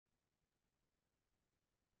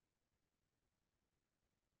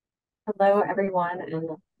Hello, everyone, and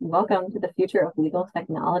welcome to the Future of Legal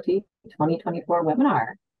Technology 2024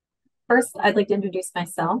 webinar. First, I'd like to introduce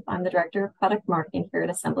myself. I'm the Director of Product Marketing here at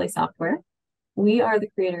Assembly Software. We are the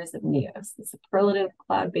creators of Neos, the superlative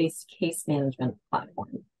cloud-based case management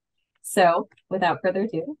platform. So, without further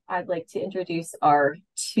ado, I'd like to introduce our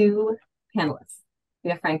two panelists. We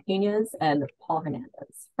have Frank Nunez and Paul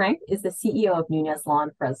Hernandez. Frank is the CEO of Nunez Law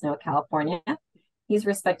in Fresno, California. He's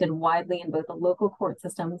respected widely in both the local court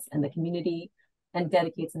systems and the community and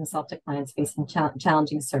dedicates himself to clients facing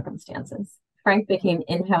challenging circumstances. Frank became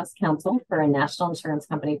in-house counsel for a national insurance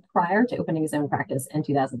company prior to opening his own practice in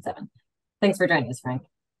 2007. Thanks for joining us, Frank.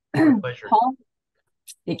 Pleasure. Paul,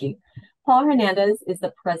 thank you. Paul Hernandez is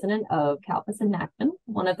the president of Kalpas and Nachman,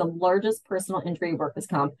 one of the largest personal injury workers'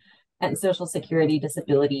 comp and social security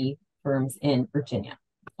disability firms in Virginia.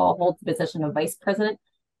 Paul holds the position of vice president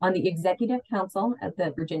on the executive council at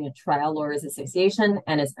the Virginia Trial Lawyers Association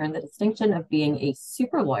and has earned the distinction of being a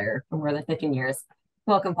super lawyer for more than 15 years.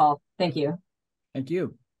 Welcome, Paul. Thank you. Thank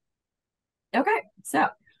you. Okay, so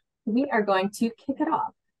we are going to kick it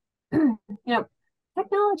off.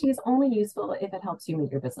 Technology is only useful if it helps you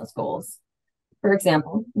meet your business goals. For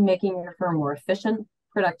example, making your firm more efficient,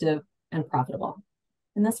 productive, and profitable.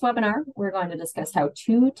 In this webinar, we're going to discuss how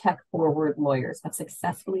two tech-forward lawyers have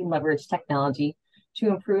successfully leveraged technology to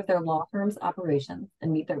improve their law firm's operations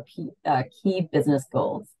and meet their key business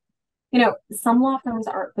goals. Some law firms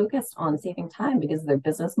aren't focused on saving time because of their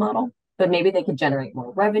business model, but maybe they could generate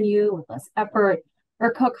more revenue with less effort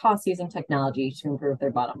or cut costs using technology to improve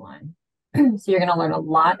their bottom line. So you're going to learn a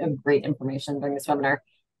lot of great information during this webinar.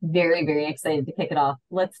 Very, very excited to kick it off.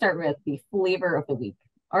 Let's start with the flavor of the week,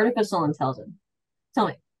 artificial intelligence. Tell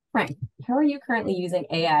me, Frank, how are you currently using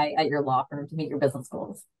AI at your law firm to meet your business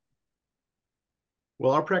goals?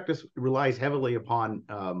 Well, our practice relies heavily upon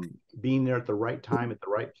being there at the right time, at the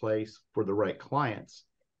right place for the right clients.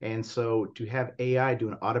 And so to have AI do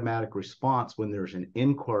an automatic response when there's an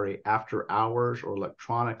inquiry after hours or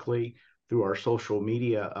electronically through our social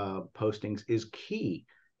media postings is key.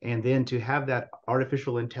 And then to have that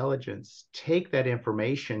artificial intelligence take that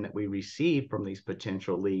information that we receive from these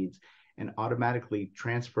potential leads and automatically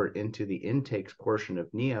transfer it into the intakes portion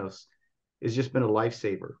of Neos has just been a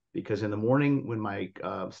lifesaver, because in the morning when my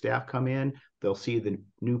staff come in, they'll see the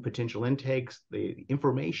new potential intakes, the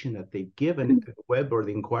information that they've given at the web or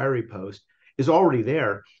the inquiry post is already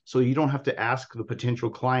there. So you don't have to ask the potential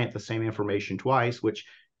client the same information twice, which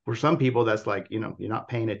for some people, that's like, you're not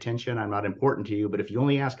paying attention. I'm not important to you. But if you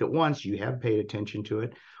only ask it once, you have paid attention to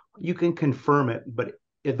it. You can confirm it. But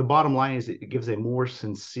the bottom line is it gives a more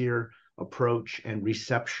sincere approach and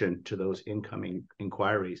reception to those incoming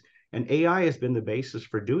inquiries. And AI has been the basis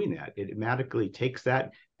for doing that. It automatically takes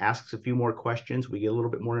that, asks a few more questions, we get a little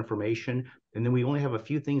bit more information, and then we only have a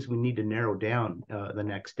few things we need to narrow down the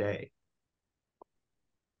next day.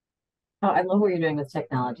 Oh, I love what you're doing with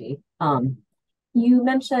technology. You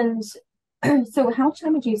mentioned, so how much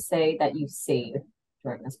time would you say that you save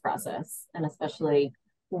during this process? And especially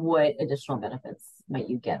what additional benefits might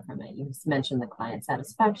you get from it? You just mentioned the client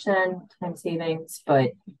satisfaction, time savings,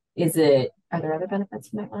 but are there other benefits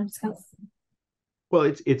you might want to discuss?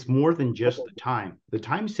 Well, it's more than just the time. The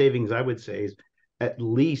time savings, I would say, is at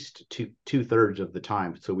least two-thirds of the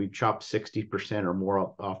time. So we've chopped 60% or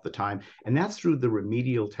more off the time. And that's through the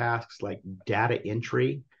remedial tasks like data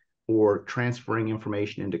entry or transferring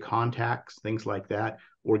information into contacts, things like that,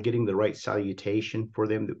 or getting the right salutation for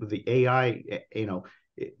them. The AI,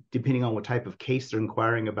 depending on what type of case they're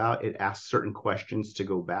inquiring about, it asks certain questions to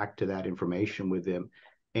go back to that information with them.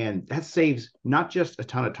 And that saves not just a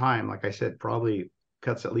ton of time, like I said, probably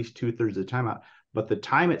cuts at least two-thirds of the time out, but the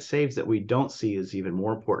time it saves that we don't see is even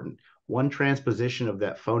more important. One transposition of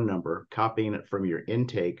that phone number, copying it from your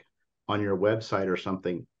intake on your website or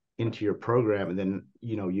something into your program, and then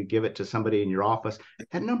you give it to somebody in your office,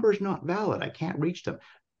 that number is not valid. I can't reach them.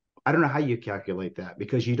 I don't know how you calculate that,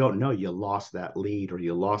 because you don't know you lost that lead or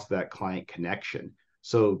you lost that client connection.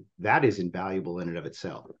 So that is invaluable in and of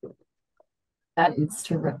itself. That is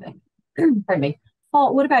terrific. Pardon me.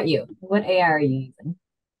 Paul, what about you? What AI are you using?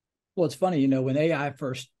 Well, it's funny, when AI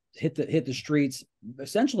first hit the streets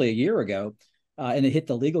essentially a year ago, and it hit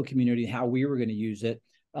the legal community, how we were going to use it.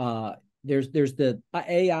 There's the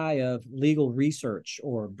AI of legal research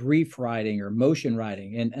or brief writing or motion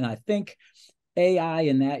writing, and I think AI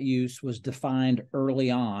in that use was defined early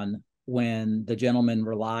on when the gentleman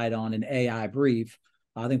relied on an AI brief.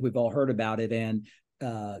 I think we've all heard about it, and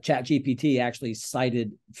ChatGPT actually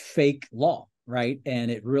cited fake law, right? And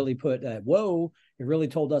it really put, it really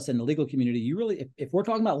told us in the legal community, if we're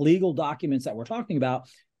talking about legal documents that we're talking about,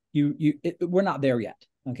 we're not there yet.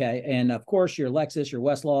 Okay. And of course, your Lexis, your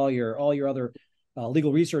Westlaw, all your other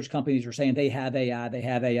legal research companies are saying they have AI, they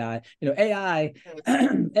have AI. AI,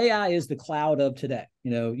 AI is the cloud of today.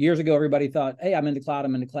 Years ago, everybody thought, hey, I'm in the cloud,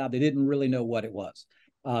 I'm in the cloud. They didn't really know what it was.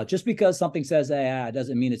 Just because something says AI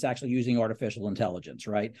doesn't mean it's actually using artificial intelligence,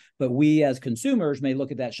 right? But we as consumers may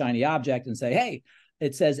look at that shiny object and say, hey,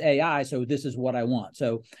 it says AI, so this is what I want.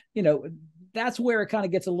 So, that's where it kind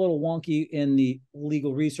of gets a little wonky in the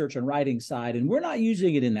legal research and writing side, and we're not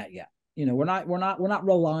using it in that yet. We're not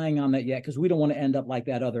relying on that yet because we don't want to end up like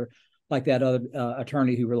that other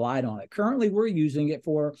attorney who relied on it. Currently, we're using it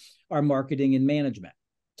for our marketing and management.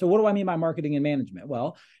 So, what do I mean by marketing and management?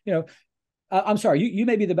 Well, I'm sorry, you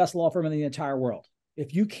may be the best law firm in the entire world.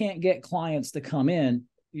 If you can't get clients to come in,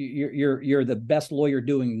 you're the best lawyer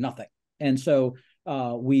doing nothing. And so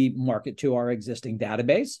we market to our existing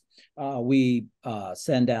database. We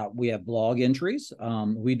have blog entries.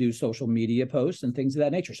 We do social media posts and things of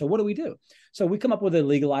that nature. So what do? So we come up with a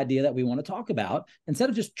legal idea that we want to talk about. Instead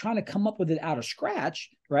of just trying to come up with it out of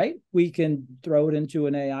scratch, right? We can throw it into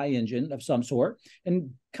an AI engine of some sort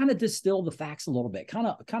and kind of distill the facts a little bit, kind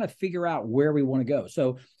of figure out where we want to go.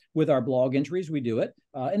 So with our blog entries, we do it.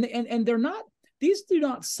 And these do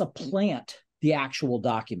not supplant the actual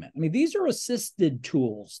document. I mean, these are assisted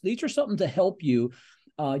tools. These are something to help you.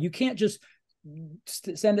 You can't just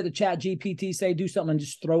send it to ChatGPT, say, do something and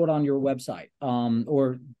just throw it on your website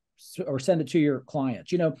or send it to your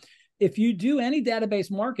clients. If you do any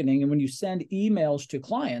database marketing and when you send emails to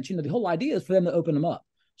clients, the whole idea is for them to open them up.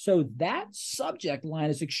 So that subject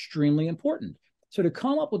line is extremely important. So to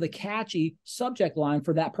come up with a catchy subject line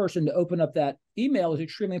for that person to open up that email is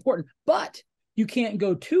extremely important. But you can't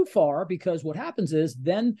go too far because what happens is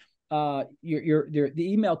then the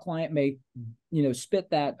email client may, spit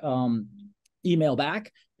that email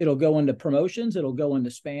back. It'll go into promotions. It'll go into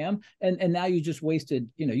spam. And now you just wasted,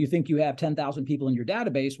 you think you have 10,000 people in your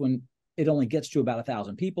database when it only gets to about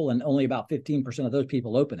 1,000 people and only about 15% of those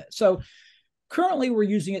people open it. So currently we're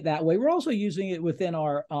using it that way. We're also using it within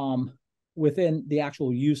our within the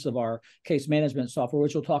actual use of our case management software,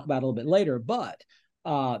 which we'll talk about a little bit later. But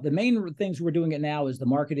the main things we're doing it now is the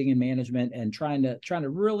marketing and management and trying to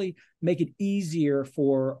really make it easier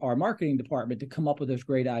for our marketing department to come up with those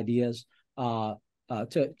great ideas to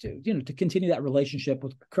continue that relationship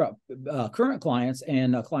with current clients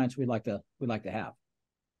and clients we'd like to have.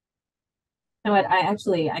 You know what?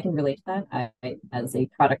 I can relate to that. As a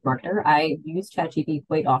product marketer, I use ChatGPT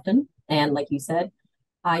quite often, and like you said,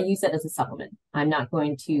 I use it as a supplement. I'm not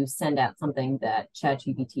going to send out something that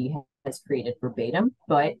ChatGPT has created verbatim,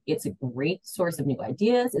 but it's a great source of new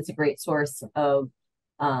ideas. It's a great source of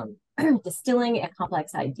distilling a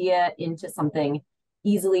complex idea into something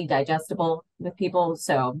easily digestible with people.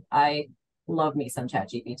 So I love me some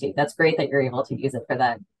ChatGPT. That's great that you're able to use it for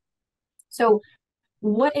that. So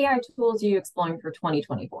what AI tools are you exploring for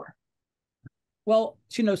 2024? Well,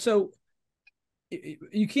 so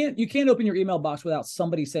you can't open your email box without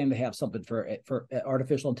somebody saying they have something for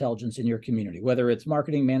artificial intelligence in your community, whether it's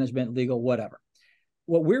marketing, management, legal, whatever.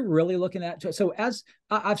 What we're really looking at, so as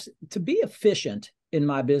to be efficient in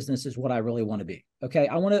my business is what I really want to be. Okay,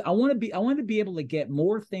 I want to be able to get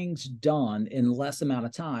more things done in less amount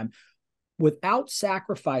of time without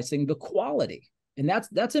sacrificing the quality, and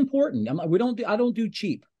that's important. I don't do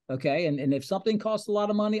cheap. Okay. And if something costs a lot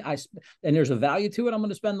of money, and there's a value to it, I'm going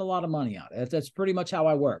to spend a lot of money on it. That's pretty much how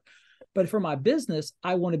I work. But for my business,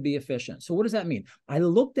 I want to be efficient. So what does that mean? I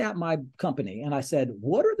looked at my company and I said,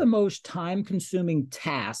 what are the most time-consuming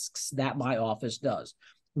tasks that my office does?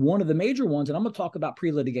 One of the major ones, and I'm going to talk about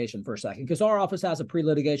pre-litigation for a second, because our office has a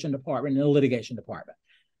pre-litigation department and a litigation department.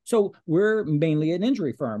 So we're mainly an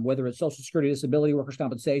injury firm, whether it's Social Security, disability, workers'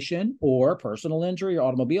 compensation, or personal injury, or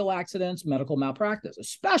automobile accidents, medical malpractice,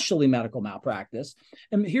 especially medical malpractice.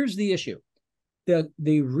 And here's the issue.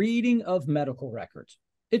 The reading of medical records.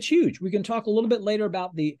 It's huge. We can talk a little bit later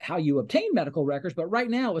about how you obtain medical records, but right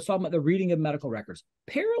now let's talk about the reading of medical records.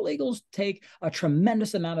 Paralegals take a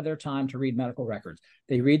tremendous amount of their time to read medical records.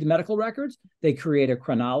 They read the medical records, they create a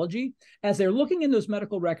chronology. As they're looking in those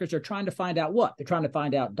medical records, they're trying to find out what? They're trying to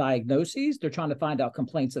find out diagnoses, they're trying to find out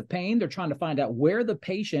complaints of pain, they're trying to find out where the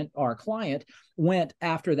patient, our client, went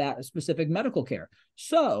after that specific medical care.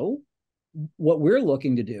 So what we're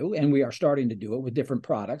looking to do, and we are starting to do it with different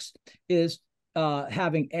products, is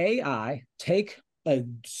having AI take a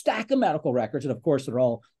stack of medical records, and of course they're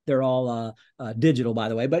all digital, by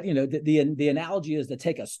the way. But the analogy is to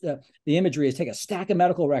take the imagery is take a stack of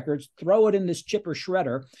medical records, throw it in this chipper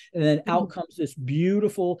shredder, and then out comes this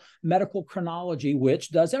beautiful medical chronology,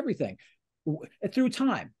 which does everything. through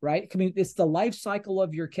time, right? I mean, it's the life cycle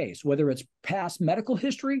of your case, whether it's past medical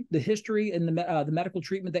history, the history and the medical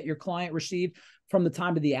treatment that your client received from the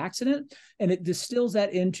time of the accident, and it distills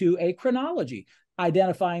that into a chronology,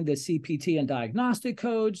 identifying the CPT and diagnostic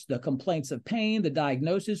codes, the complaints of pain, the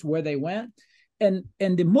diagnosis, where they went. And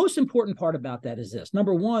the most important part about that is this.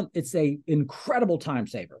 Number one, it's a incredible time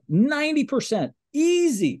saver, 90%,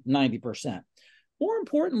 easy 90%. More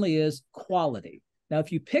importantly is quality. Now,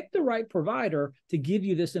 if you pick the right provider to give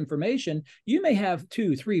you this information, you may have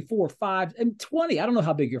 2, 3, 4, 5, and 20. I don't know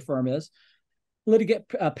how big your firm is.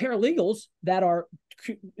 Paralegals that are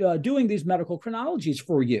doing these medical chronologies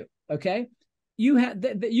for you. Okay, you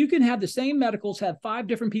can have the same medicals, have 5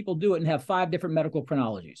 different people do it, and have 5 different medical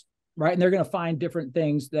chronologies, right? And they're going to find different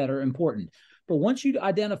things that are important. But once you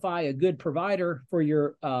identify a good provider for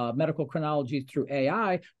your medical chronology through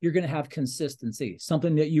AI, you're going to have consistency,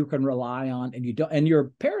 something that you can rely on, and you don't. And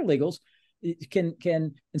your paralegals can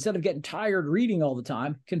instead of getting tired reading all the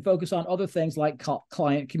time, can focus on other things like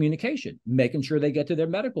client communication, making sure they get to their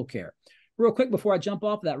medical care. Real quick, before I jump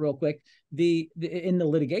off that real quick, in the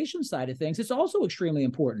litigation side of things, it's also extremely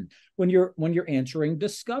important when you're answering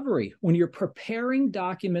discovery, when you're preparing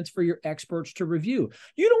documents for your experts to review.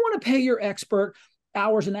 You don't want to pay your expert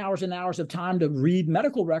hours and hours and hours of time to read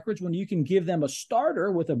medical records when you can give them a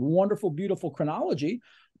starter with a wonderful, beautiful chronology.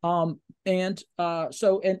 And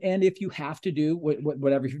if you have to do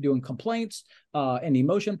whatever you're doing, complaints and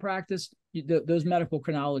emotion practice, those medical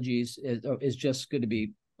chronologies is just going to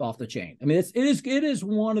be off the chain. I mean, it is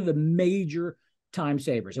one of the major time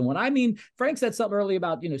savers. And when I mean, Frank said something earlier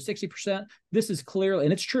about 60%. This is clearly,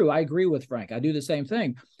 and it's true. I agree with Frank. I do the same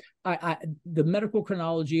thing. The medical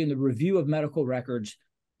chronology and the review of medical records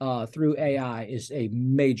through AI is a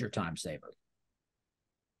major time saver.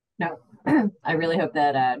 No, I really hope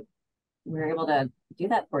that we're able to do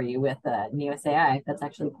that for you with Neos AI. That's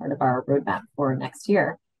actually part of our roadmap for next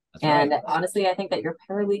year. That's and right. Honestly, I think that your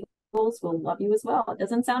paralegals will love you as well. It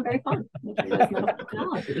doesn't sound very fun.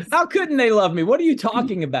 How couldn't they love me? What are you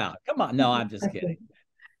talking about? Come on. No, I'm just kidding.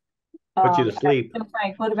 Put you to sleep. So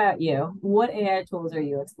Frank, what about you? What AI tools are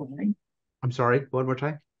you exploring? I'm sorry, one more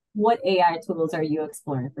time. What AI tools are you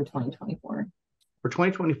exploring for 2024? For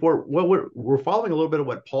 2024, well, we're following a little bit of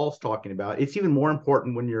what Paul's talking about. It's even more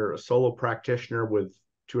important when you're a solo practitioner with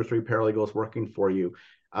 2 or 3 paralegals working for you.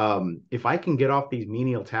 If I can get off these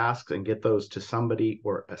menial tasks and get those to somebody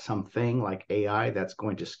or something like AI that's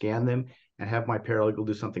going to scan them and have my paralegal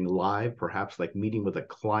do something live, perhaps like meeting with a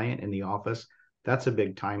client in the office, that's a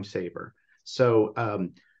big time saver. So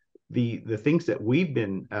the things that we've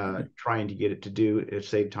been trying to get it to do to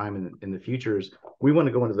save time in the future is we want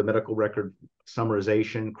to go into the medical record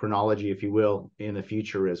summarization, chronology, if you will, in the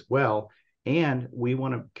future as well. And we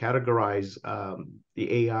want to categorize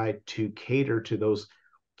the AI to cater to those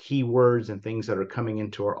keywords and things that are coming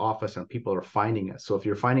into our office and people are finding us. So if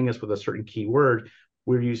you're finding us with a certain keyword,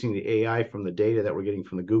 we're using the AI from the data that we're getting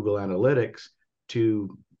from the Google Analytics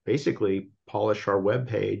to basically polish our web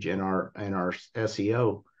page and our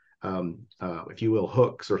SEO, if you will,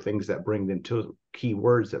 hooks or things that bring them to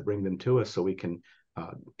keywords that bring them to us, so we can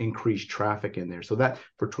increase traffic in there. So that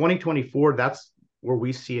for 2024, that's where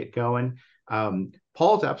we see it going.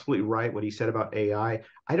 Paul's absolutely right what he said about AI.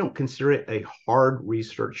 I don't consider it a hard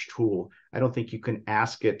research tool. I don't think you can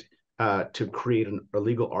ask it to create a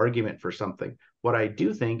legal argument for something. What I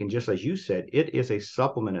do think, and just as you said, it is a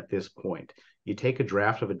supplement at this point. You take a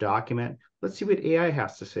draft of a document, let's see what AI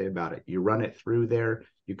has to say about it. You run it through there,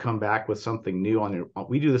 you come back with something new on it.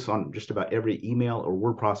 We do this on just about every email or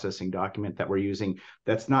word processing document that we're using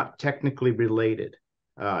that's not technically related.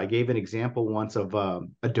 I gave an example once of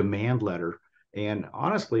a demand letter. And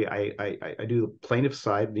honestly, I do the plaintiff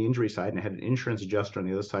side, the injury side, and I had an insurance adjuster on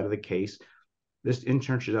the other side of the case. This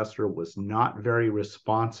insurance adjuster was not very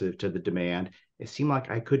responsive to the demand. It seemed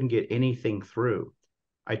like I couldn't get anything through.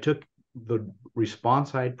 I took the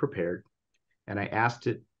response I had prepared and I asked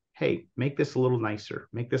it, hey, make this a little nicer,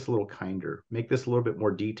 make this a little kinder, make this a little bit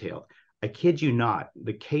more detailed. I kid you not,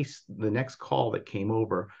 the next call that came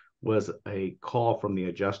over was a call from the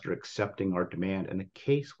adjuster accepting our demand, and the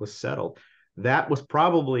case was settled. That was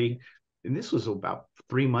probably, and this was about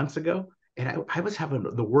 3 months ago, and I was having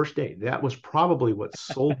the worst day. That was probably what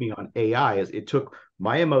sold me on AI, is it took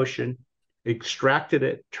my emotion, extracted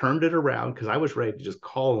it, turned it around, because I was ready to just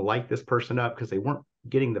call and light this person up because they weren't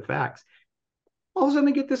getting the facts. All of a sudden,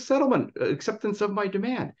 I get this settlement, acceptance of my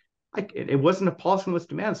demand. It wasn't a policy-less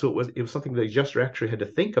demand, so it was something the adjuster actually had to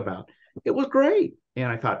think about. It was great,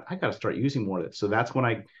 and I thought I got to start using more of it. So that's when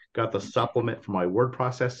I got the supplement for my word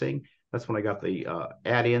processing. That's when I got the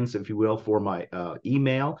add-ins, if you will, for my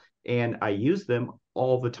email, and I use them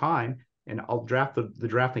all the time. And I'll draft the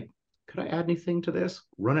draft. Like, could I add anything to this?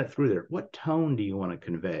 Run it through there. What tone do you want to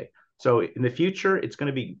convey? So in the future, it's going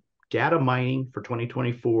to be data mining for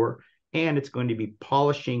 2024, and it's going to be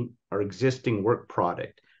polishing our existing work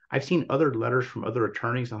product. I've seen other letters from other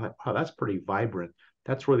attorneys. I'm like, wow, that's pretty vibrant.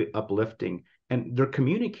 That's really uplifting. And they're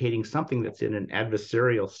communicating something that's in an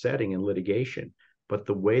adversarial setting in litigation. But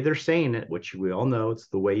the way they're saying it, which we all know, it's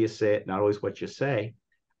the way you say it, not always what you say.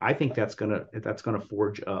 I think that's gonna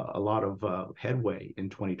forge a lot of headway in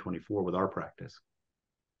 2024 with our practice.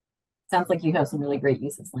 Sounds like you have some really great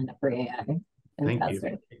uses lined up for AI. Thank you.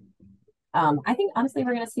 Fantastic. I think honestly,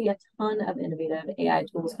 we're going to see a ton of innovative AI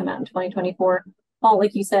tools come out in 2024. Paul,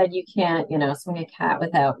 like you said, you can't, swing a cat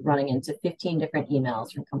without running into 15 different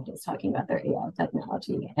emails from companies talking about their AI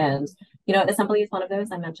technology. And, Assembly is one of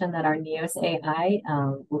those. I mentioned that our Neos AI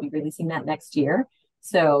will be releasing that next year.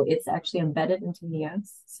 So it's actually embedded into Neos.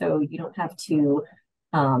 So you don't have to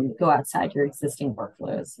go outside your existing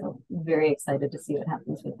workflows. So very excited to see what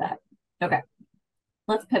happens with that. Okay,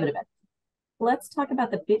 let's pivot a bit. Let's talk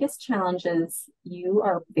about the biggest challenges you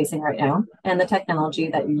are facing right now and the technology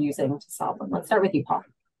that you're using to solve them. Let's start with you, Paul.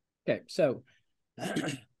 Okay, so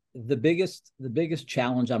the biggest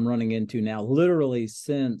challenge I'm running into now, literally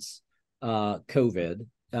since COVID,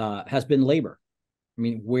 has been labor. I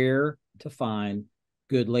mean, where to find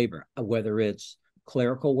good labor, whether it's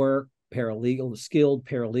clerical work, paralegal, skilled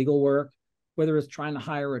paralegal work, whether it's trying to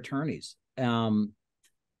hire attorneys.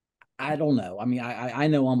 I don't know. I mean, I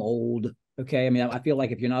know I'm old. Okay. I mean, I feel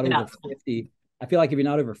like if you're not over 50, I feel like if you're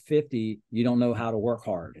not over 50, you don't know how to work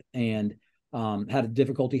hard, and had a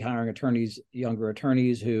difficulty hiring attorneys, younger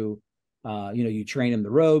attorneys who, you train them the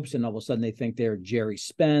ropes, and all of a sudden they think they're Jerry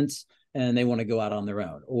Spence and they want to go out on their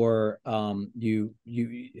own. Or you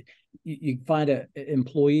find an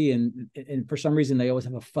employee and for some reason they always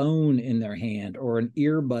have a phone in their hand or an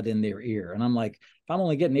earbud in their ear. And I'm like, if I'm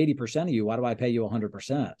only getting 80% of you, why do I pay you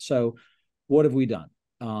 100%? So what have we done?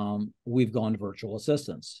 We've gone to virtual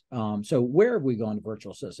assistants. So where have we gone to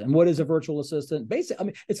virtual assistant? And what is a virtual assistant? Basically, I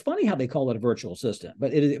mean, it's funny how they call it a virtual assistant,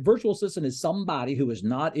 but a virtual assistant is somebody who is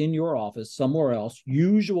not in your office, somewhere else,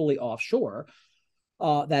 usually offshore,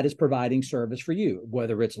 that is providing service for you,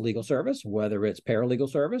 whether it's legal service, whether it's paralegal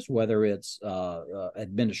service, whether it's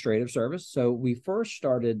administrative service. So we first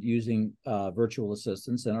started using virtual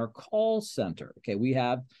assistants in our call center. Okay, we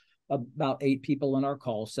have about 8 people in our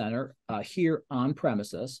call center here on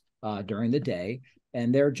premises during the day,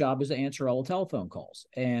 and their job is to answer all the telephone calls.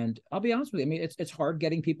 And I'll be honest with you, I mean, it's hard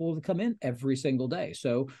getting people to come in every single day.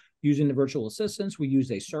 So using the virtual assistants, we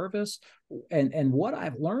use a service. And what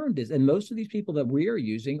I've learned is, and most of these people that we are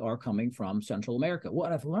using are coming from Central America.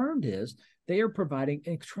 What I've learned is they are providing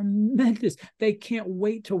a tremendous, they can't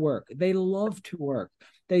wait to work. They love to work.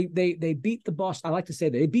 They beat the boss. I like to say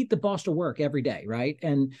that they beat the boss to work every day, right?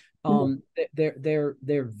 And their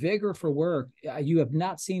vigor for work, you have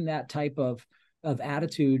not seen that type of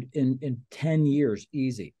attitude in 10 years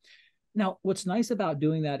easy. Now, what's nice about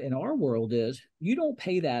doing that in our world is you don't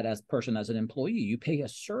pay that as an employee. You pay a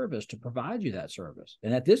service to provide you that service.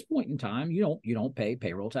 And at this point in time, you don't pay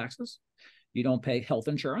payroll taxes. You don't pay health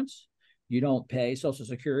insurance. You don't pay Social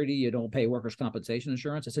Security. You don't pay workers' compensation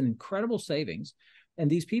insurance. It's an incredible savings. And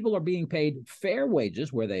these people are being paid fair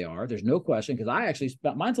wages where they are. There's no question, because I actually,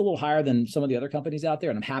 mine's a little higher than some of the other companies out there,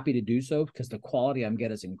 and I'm happy to do so because the quality I'm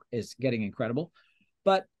getting is getting incredible.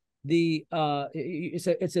 But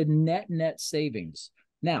it's a net savings.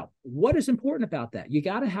 Now, what is important about that? You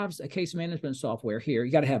got to have a case management software here.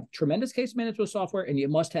 You got to have tremendous case management software, and you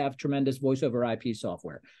must have tremendous voice over IP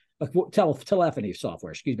software, telephony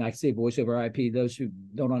software. Excuse me, I say voice over IP. Those who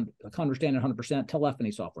don't understand it 100%,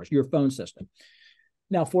 telephony software, your phone system.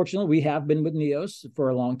 Now, fortunately, we have been with Neos for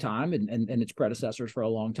a long time and its predecessors for a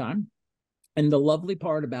long time. And the lovely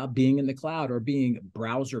part about being in the cloud or being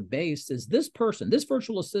browser-based is this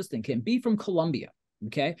virtual assistant can be from Colombia,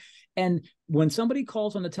 okay? And when somebody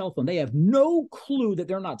calls on the telephone, they have no clue that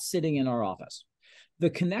they're not sitting in our office. The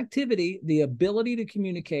connectivity, the ability to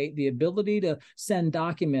communicate, the ability to send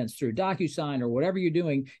documents through DocuSign or whatever you're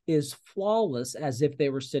doing is flawless, as if they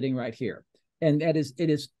were sitting right here. And it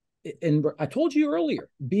is. And I told you earlier,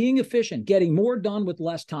 being efficient, getting more done with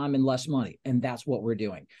less time and less money. And that's what we're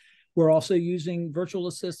doing. We're also using virtual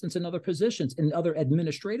assistants in other positions, in other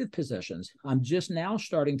administrative positions. I'm just now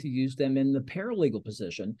starting to use them in the paralegal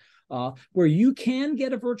position, where you can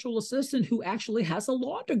get a virtual assistant who actually has a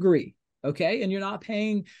law degree, okay? And you're not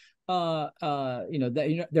paying, they're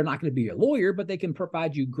not going to be a lawyer, but they can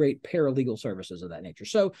provide you great paralegal services of that nature.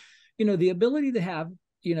 So, the ability to have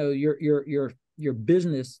your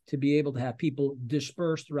business to be able to have people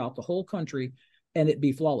dispersed throughout the whole country and it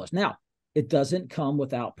be flawless. Now, it doesn't come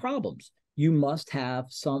without problems. You must have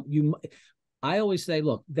some. I always say,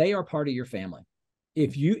 look, they are part of your family.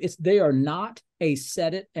 They are not a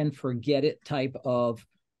set it and forget it type of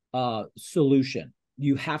solution.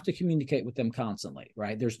 You have to communicate with them constantly,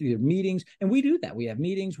 right? There's either meetings, and we do that. We have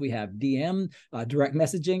meetings, we have direct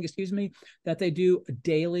messaging, that they do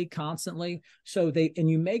daily, constantly. So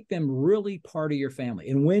you make them really part of your family.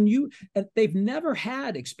 And they've never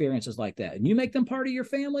had experiences like that, and you make them part of your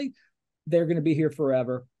family, they're going to be here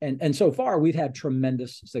forever. And so far, we've had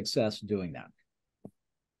tremendous success doing that.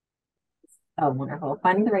 Oh, wonderful.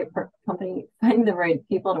 Finding the right company, finding the right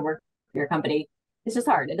people to work for your company, it's just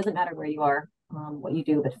hard. It doesn't matter where you are, what you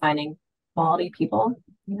do, but finding quality people,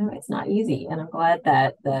 it's not easy. And I'm glad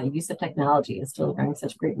that the use of technology is delivering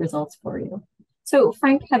such great results for you. So,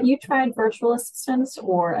 Frank, have you tried virtual assistants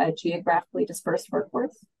or a geographically dispersed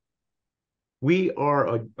workforce? We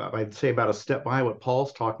are, I'd say, about a step behind what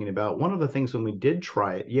Paul's talking about. One of the things when we did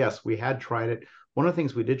try it, yes, we had tried it. One of the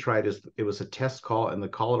things we did try it is it was a test call, and the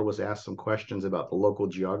caller was asked some questions about the local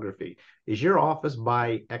geography. Is your office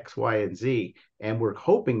by X, Y, and Z? And we're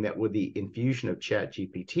hoping that with the infusion of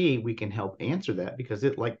ChatGPT, we can help answer that, because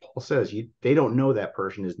like Paul says, they don't know that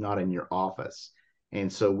person is not in your office.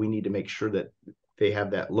 And so we need to make sure that they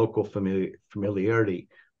have that local familiarity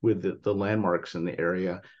with the landmarks in the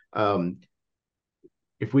area.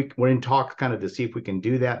 If we're in talks kind of to see if we can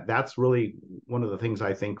do that, that's really one of the things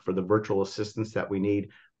I think for the virtual assistants that we need.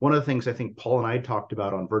 One of the things I think Paul and I talked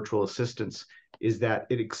about on virtual assistants is that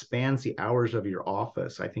it expands the hours of your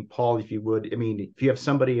office. I think, Paul, if you have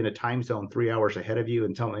somebody in a time zone 3 hours ahead of you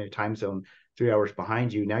and somebody in a time zone 3 hours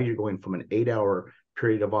behind you, now you're going from an 8-hour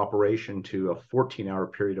period of operation to a 14-hour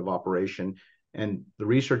period of operation. And the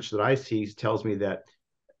research that I see tells me that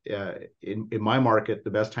in my market, the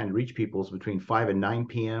best time to reach people is between 5 and 9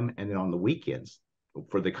 p.m. and then on the weekends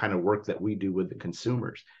for the kind of work that we do with the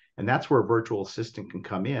consumers. And that's where a virtual assistant can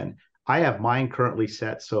come in. I have mine currently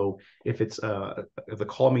set so if the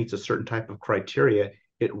call meets a certain type of criteria,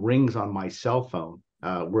 it rings on my cell phone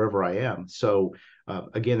wherever I am. So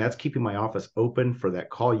again, that's keeping my office open for that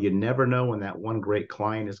call. You never know when that one great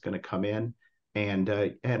client is going to come in, and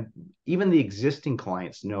even the existing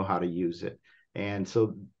clients know how to use it. And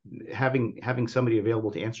so having somebody available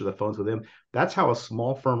to answer the phones with them, that's how a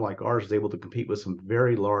small firm like ours is able to compete with some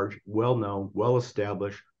very large, well-known,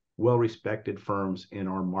 well-established, well-respected firms in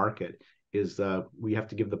our market. We have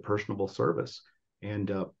to give the personable service. And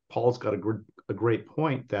Paul's got a great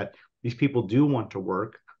point that these people do want to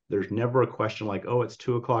work. There's never a question like, oh, it's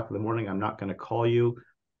 2:00 in the morning, I'm not going to call you.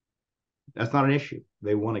 That's not an issue.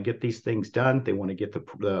 They want to get these things done. They want to get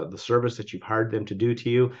the service that you've hired them to do to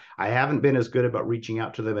you. I haven't been as good about reaching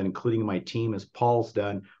out to them and including my team as Paul's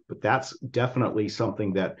done, but that's definitely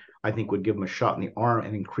something that I think would give them a shot in the arm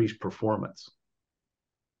and increase performance.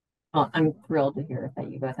 Well, I'm thrilled to hear that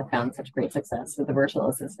you guys have found such great success with the virtual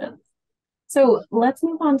assistants. So let's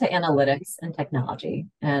move on to analytics and technology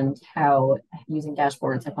and how using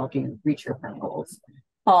dashboards have helped you reach your firm goals.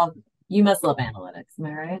 Paul, you must love analytics, am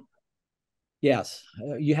I right? Yes,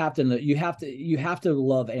 you have to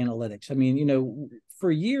love analytics. I mean,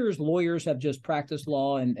 for years, lawyers have just practiced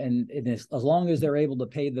law, and as long as they're able to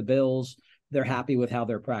pay the bills, they're happy with how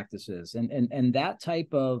their practice is. And that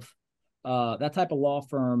type of law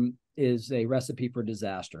firm is a recipe for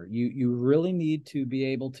disaster. You really need to be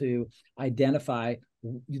able to identify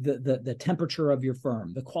the temperature of your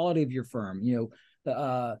firm, the quality of your firm. You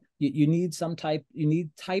need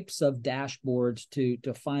types of dashboards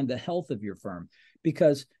to find the health of your firm,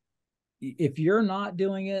 because if you're not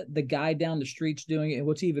doing it, the guy down the street's doing it. And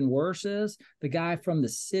what's even worse is the guy from the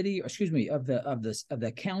city, of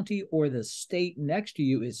the county or the state next to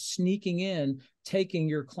you is sneaking in, taking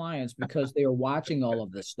your clients because they are watching all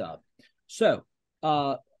of this stuff. So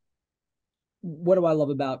what do I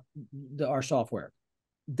love about our software?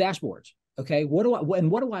 Dashboards. Okay, what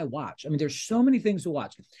do I watch? I mean, there's so many things to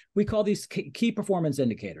watch. We call these key performance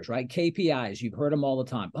indicators, right? KPIs. You've heard them all the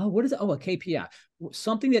time. Oh, what is it? Oh, a KPI,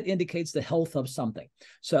 something that indicates the health of something.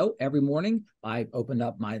 So every morning I open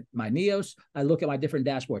up my Neos. I look at my different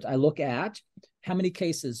dashboards. I look at how many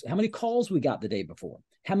cases, how many calls we got the day before,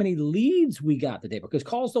 how many leads we got the day before, because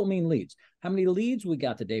calls don't mean leads. How many leads we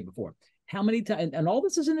got the day before? How many times? And all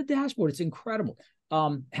this is in the dashboard. It's incredible.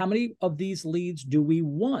 How many of these leads do we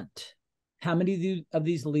want? How many of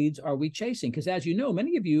these leads are we chasing? Because as you know,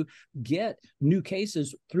 many of you get new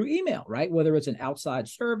cases through email, right? Whether it's an outside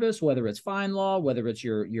service, whether it's FindLaw, whether it's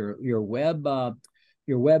your web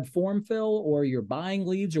your web form fill or you're buying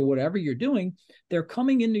leads or whatever you're doing, they're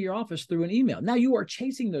coming into your office through an email. Now you are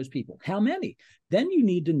chasing those people. How many? Then you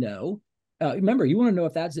need to know. Remember, you want to know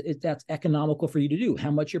if that's economical for you to do, how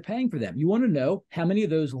much you're paying for them. You want to know how many of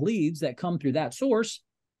those leads that come through that source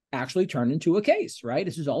actually turn into a case, right?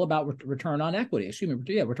 This is all about return on equity.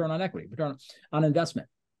 Return on equity, return on investment.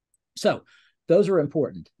 So those are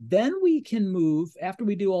important. Then we can move after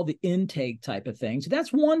we do all the intake type of things.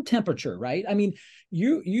 That's one temperature, right? I mean,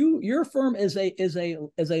 your firm is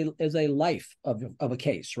a life of a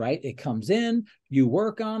case, right? It comes in, you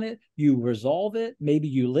work on it, you resolve it, maybe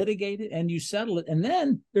you litigate it, and you settle it. And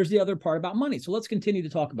then there's the other part about money. So let's continue to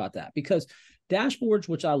talk about that, because dashboards,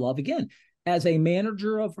 which I love, again, as a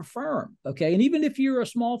manager of a firm, okay? And even if you're a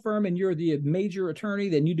small firm and you're the major attorney,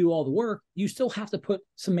 then you do all the work, you still have to put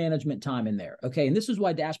some management time in there, okay? And this is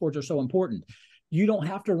why dashboards are so important. You don't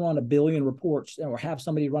have to run 1 billion reports or have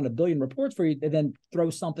somebody run 1 billion reports for you and then throw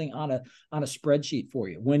something on a spreadsheet for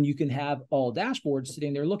you, when you can have all dashboards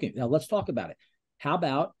sitting there looking. Now let's talk about it. How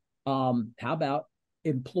about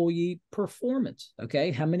employee performance, okay?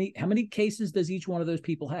 How many cases does each one of those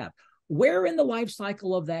people have? Where in the life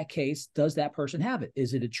cycle of that case does that person have it?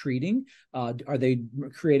 Is it a treating? Are they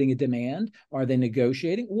creating a demand? Are they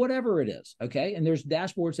negotiating? Whatever it is, okay? And there's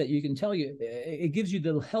dashboards that you can tell you, it gives you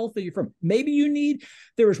the health of your firm. Maybe you need,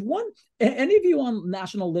 there's one, any of you on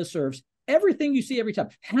national listservs, everything you see every time,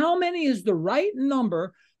 how many is the right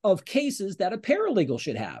number of cases that a paralegal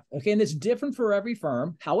should have, okay? And it's different for every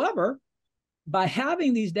firm. However, by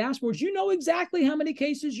having these dashboards, you know exactly how many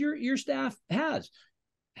cases your staff has.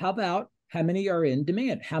 How about how many are in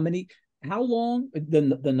demand? How long?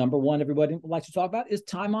 The number one everybody likes to talk about is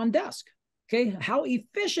time on desk. Okay. How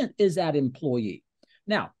efficient is that employee?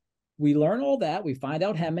 Now, we learn all that. We find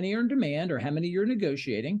out how many are in demand or how many you're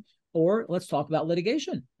negotiating. Or let's talk about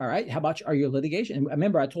litigation. All right. How about are your litigation? And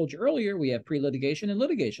remember, I told you earlier, we have pre-litigation and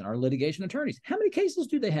litigation. Our litigation attorneys, how many cases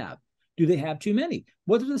do they have? Do they have too many?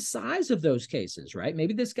 What are the size of those cases, right?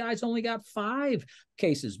 Maybe this guy's only got 5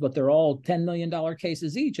 cases, but they're all $10 million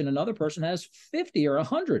cases each. And another person has 50 or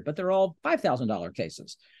 100, but they're all $5,000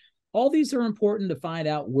 cases. All these are important to find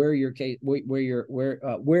out where your case, where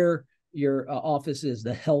your office is,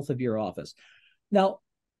 the health of your office. Now,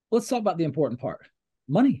 let's talk about the important part: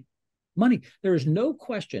 money. There is no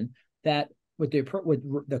question that with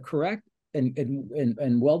the correct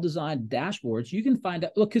and well-designed dashboards, you can find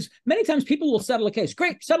out, look, because many times people will settle a case.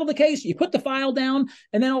 Great, settle the case, you put the file down,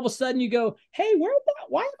 and then all of a sudden you go, hey,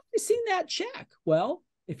 why haven't I seen that check? Well,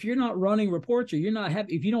 if you're not running reports, or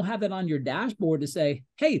if you don't have that on your dashboard to say,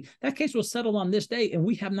 hey, that case was settled on this day and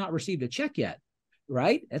we have not received a check yet,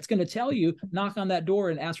 right? That's going to tell you, knock on that door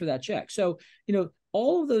and ask for that check. So,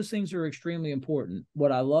 all of those things are extremely important.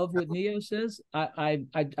 What I love what Neo says, I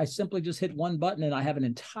simply just hit one button and I have an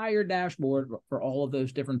entire dashboard for all of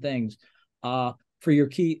those different things for your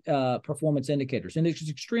key performance indicators. And it's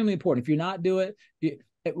extremely important. If you're not doing it,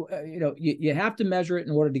 you have to measure it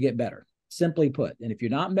in order to get better, simply put. And if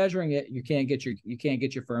you're not measuring it, you can't get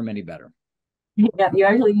your firm any better. Yeah,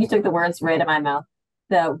 you took the words right out of my mouth.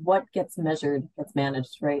 What gets measured gets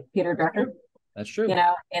managed, right? Peter Drucker? That's true.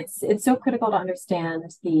 It's so critical to understand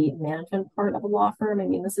the management part of a law firm. I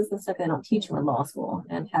mean, this is the stuff they don't teach you in law school,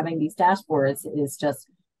 and having these dashboards is just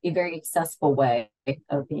a very accessible way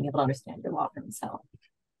of being able to understand your law firm's health.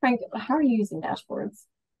 Frank, how are you using dashboards?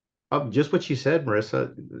 Just what you said,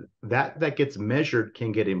 Marissa, that gets measured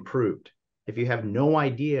can get improved. If you have no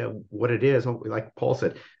idea what it is, like Paul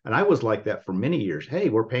said, and I was like that for many years. Hey,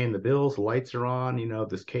 we're paying the bills, the lights are on,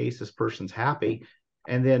 this case, this person's happy.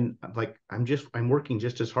 And then I'm working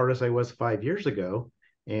just as hard as I was 5 years ago.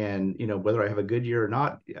 And, whether I have a good year or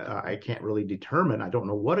not, I can't really determine. I don't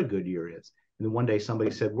know what a good year is. And then one day somebody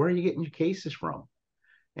said, where are you getting your cases from?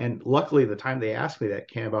 And luckily, the time they asked me that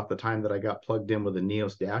came about the time that I got plugged in with the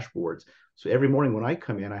NEOS dashboards. So every morning when I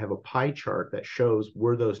come in, I have a pie chart that shows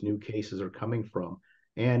where those new cases are coming from.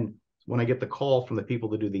 And when I get the call from the people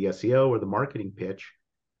to do the SEO or the marketing pitch,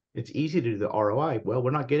 it's easy to do the ROI. Well,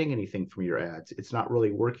 we're not getting anything from your ads. It's not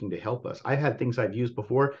really working to help us. I've had things I've used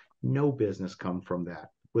before, no business come from that.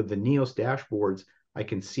 With the NEOS dashboards, I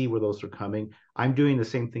can see where those are coming. I'm doing the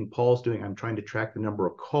same thing Paul's doing. I'm trying to track the number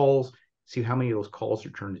of calls, see how many of those calls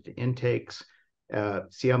are turned into intakes,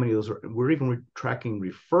 see how many of those we're even tracking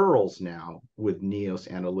referrals now with NEOS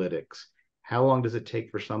Analytics. How long does it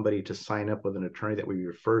take for somebody to sign up with an attorney that we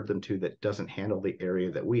referred them to that doesn't handle the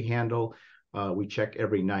area that we handle? We check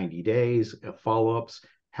every 90 days, follow-ups.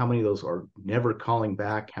 How many of those are never calling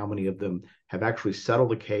back? How many of them have actually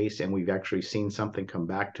settled a case and we've actually seen something come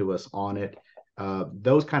back to us on it?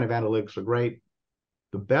 Those kind of analytics are great.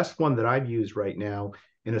 The best one that I've used right now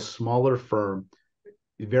in a smaller firm,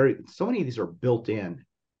 so many of these are built in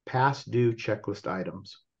past due checklist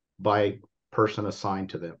items by person assigned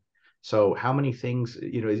to them. So how many things,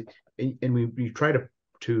 and we try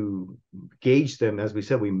to gauge them. As we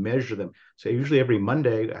said, we measure them. So usually every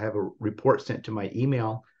Monday, I have a report sent to my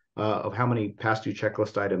email of how many past due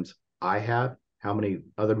checklist items I have, how many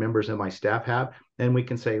other members of my staff have. And we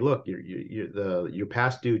can say, look, your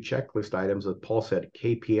past due checklist items, as Paul said,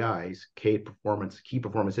 KPIs, key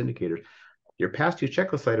performance indicators. Your past due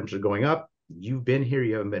checklist items are going up. You've been here,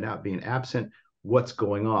 you haven't been out, being absent. What's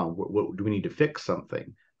going on? What do we need to fix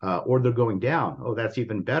something? Or they're going down. Oh, that's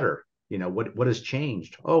even better. What has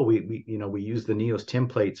changed? Oh, we use the NEOS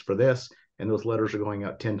templates for this, and those letters are going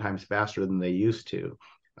out 10 times faster than they used to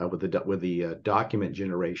with the document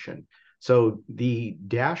generation. So the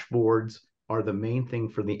dashboards are the main thing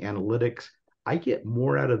for the analytics. I get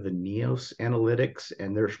more out of the NEOS analytics,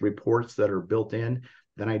 and there's reports that are built in,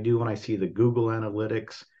 than I do when I see the Google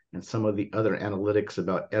Analytics and some of the other analytics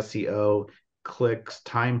about SEO, clicks,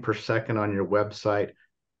 time per second on your website.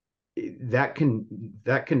 That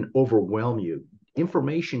can overwhelm you.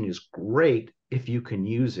 Information is great if you can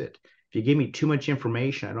use it. If you give me too much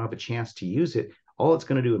information, I don't have a chance to use it. All it's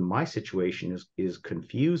going to do in my situation is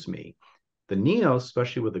confuse me. The NEOS,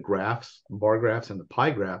 especially with the graphs, bar graphs, and the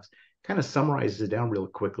pie graphs, kind of summarizes it down real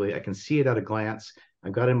quickly. I can see it at a glance.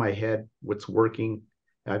 I've got in my head what's working.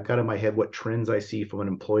 I've got in my head what trends I see from an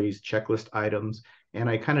employee's checklist items, and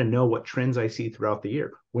I kind of know what trends I see throughout the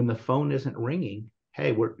year. When the phone isn't ringing,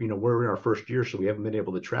 hey, we're in our first year, so we haven't been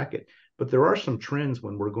able to track it. But there are some trends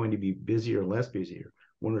when we're going to be busier and less busier.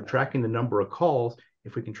 When we're tracking the number of calls,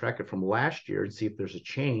 if we can track it from last year and see if there's a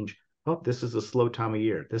change, oh, this is a slow time of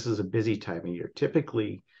year. This is a busy time of year.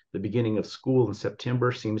 Typically, the beginning of school in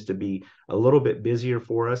September seems to be a little bit busier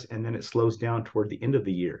for us, and then it slows down toward the end of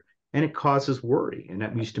the year. And it causes worry. And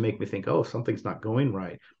that used to make me think, oh, something's not going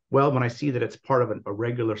right. Well, when I see that it's part of a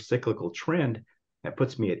regular cyclical trend, that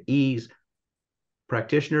puts me at ease.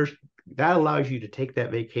 Practitioners, that allows you to take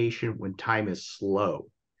that vacation when time is slow,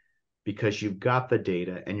 because you've got the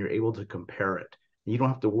data and you're able to compare it. You don't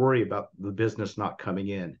have to worry about the business not coming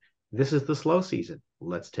in. This is the slow season.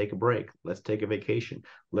 Let's take a break. Let's take a vacation.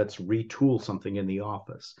 Let's retool something in the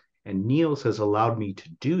office. And NEOS has allowed me to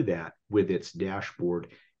do that with its dashboard.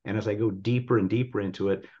 And as I go deeper and deeper into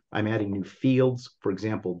it, I'm adding new fields. For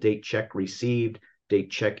example, date check received, date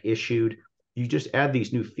check issued. You just add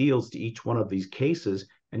these new fields to each one of these cases,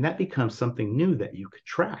 and that becomes something new that you could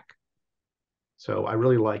track. So I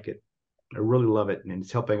really like it. I really love it, and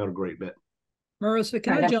it's helping out a great bit. Marissa,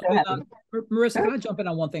 can I jump in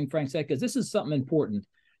on one thing Frank said, because this is something important.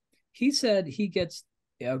 He said he gets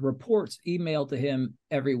reports emailed to him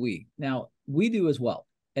every week. Now, we do as well.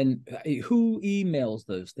 And who emails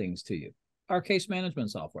those things to you? Our case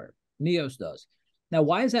management software, NEOS does. Now,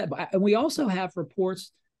 why is that? And we also have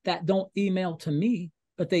reports that don't email to me,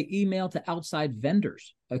 but they email to outside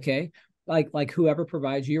vendors, okay? Like whoever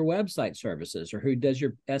provides you your website services, or who does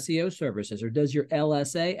your SEO services, or does your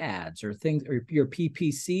LSA ads, or things, or your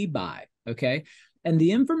PPC buy, okay? And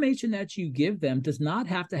the information that you give them does not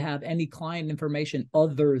have to have any client information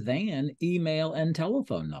other than email and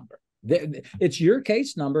telephone number. It's your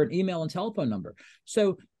case number, and email and telephone number.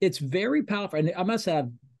 So it's very powerful. And I must have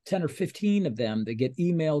 10 or 15 of them that get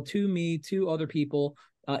emailed to me, to other people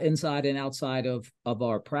inside and outside of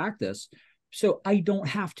our practice. So I don't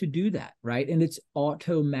have to do that, right? And it's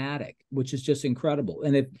automatic, which is just incredible.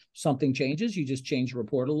 And if something changes, you just change the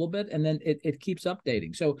report a little bit, and then it keeps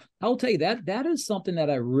updating. So I'll tell you that is something that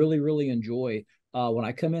I really, really enjoy. When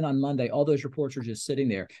I come in on Monday, all those reports are just sitting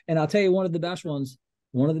there. And I'll tell you one of the best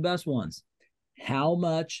ones. How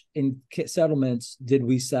much in settlements did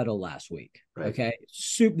we settle last week? Right. Okay.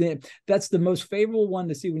 That's the most favorable one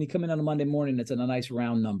to see when you come in on a Monday morning. It's in a nice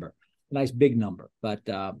round number, a nice big number. But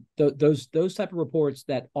those type of reports,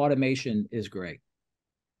 that automation is great.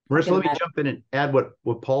 Marissa, let me jump in and add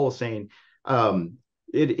what Paul was saying.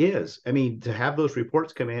 It is. I mean, to have those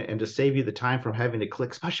reports come in and to save you the time from having to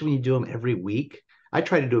click, especially when you do them every week. I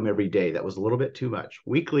try to do them every day. That was a little bit too much.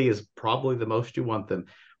 Weekly is probably the most you want them.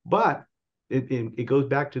 But it goes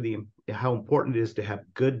back to how important it is to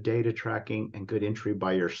have good data tracking and good entry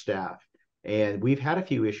by your staff. And we've had a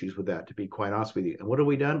few issues with that, to be quite honest with you. And what have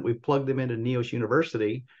we done? We've plugged them into NEOS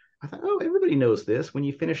University. I thought, oh, everybody knows this. When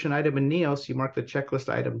you finish an item in NEOS, you mark the checklist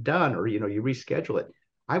item done, or you reschedule it.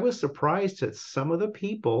 I was surprised that some of the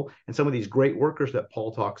people and some of these great workers that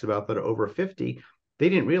Paul talks about that are over 50, They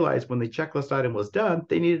didn't realize when the checklist item was done,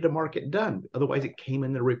 they needed to mark it done. Otherwise, it came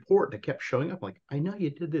in the report and it kept showing up like, I know you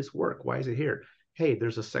did this work. Why is it here? Hey,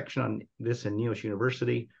 there's a section on this in Neos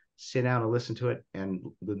University. Sit down and listen to it. And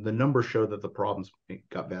the numbers show that the problems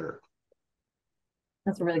got better.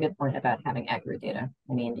 That's a really good point about having accurate data.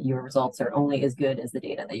 I mean, your results are only as good as the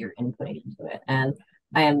data that you're inputting into it. And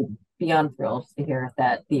I am beyond thrilled to hear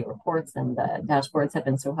that the reports and the dashboards have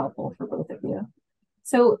been so helpful for both of you.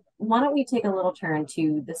 So why don't we take a little turn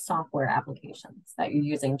to the software applications that you're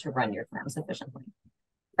using to run your firms efficiently?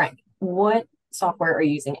 Frank, what software are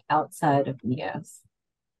you using outside of Neos?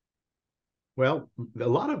 Well, a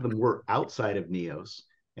lot of them were outside of Neos.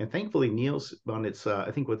 And thankfully, Neos on its, I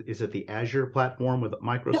think, is it the Azure platform with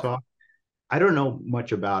Microsoft? Yep. I don't know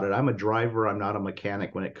much about it. I'm a driver. I'm not a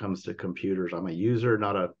mechanic when it comes to computers. I'm a user,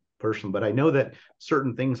 not a person. But I know that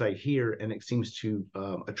certain things I hear, and it seems to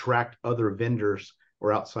attract other vendors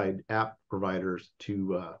or outside app providers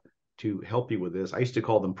to help you with this. I used to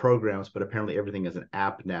call them programs, but apparently everything is an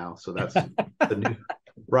app now. So that's the new,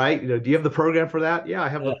 right? You know, do you have the program for that? Yeah, I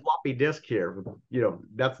have a floppy disk here. You know,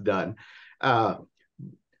 that's done.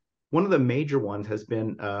 One of the major ones has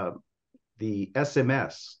been the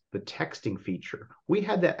SMS, the texting feature. We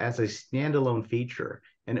had that as a standalone feature,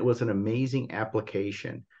 and it was an amazing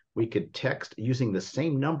application. We could text using the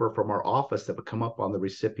same number from our office that would come up on the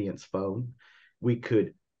recipient's phone. We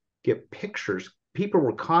could get pictures. People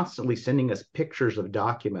were constantly sending us pictures of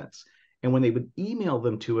documents. And when they would email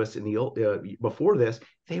them to us in the old, before this,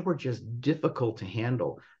 they were just difficult to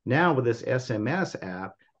handle. Now with this SMS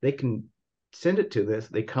app, they can send it to this.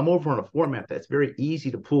 They come over in a format that's very easy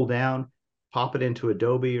to pull down, pop it into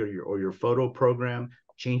Adobe or your photo program,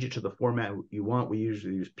 change it to the format you want. We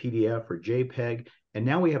usually use PDF or JPEG. And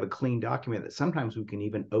now we have a clean document that sometimes we can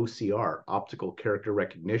even OCR, optical character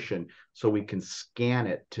recognition, so we can scan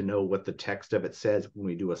it to know what the text of it says when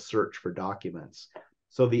we do a search for documents.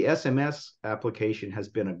 So the SMS application has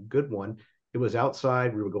been a good one. It was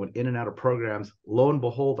outside. We were going in and out of programs. Lo and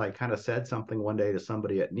behold, I kind of said something one day to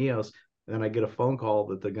somebody at Neos, and then I get a phone call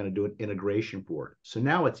that they're going to do an integration for it. So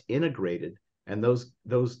now it's integrated, and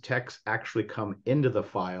those texts actually come into the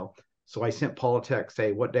file. So I sent Paul a text,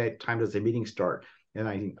 say, what time does the meeting start? And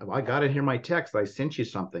I got in here my text. I sent you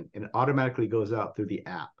something, and it automatically goes out through the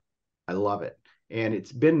app. I love it. And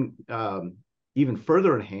it's been even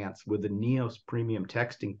further enhanced with the Neos Premium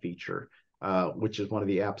Texting feature, which is one of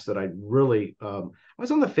the apps that I really, I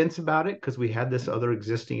was on the fence about it because we had this other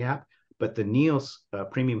existing app, but the Neos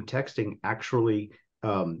Premium Texting actually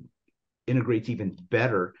integrates even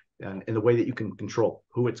better in the way that you can control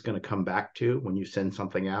who it's going to come back to when you send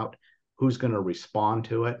something out, who's going to respond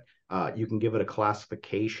to it. You can give it a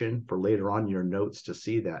classification for later on your notes to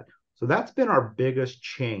see that. So that's been our biggest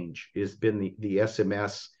change, has been the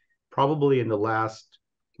SMS. Probably in the last,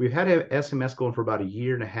 we've had SMS going for about a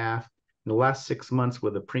year and a half. In the last 6 months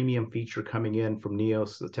with a premium feature coming in from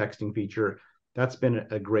Neos, the texting feature, that's been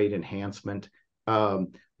a great enhancement. The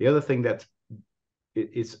other thing that's,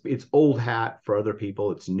 it's old hat for other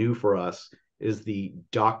people, it's new for us, is the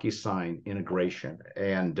DocuSign integration.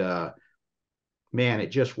 And man, it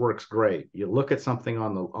just works great. You look at something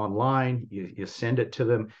online, you send it to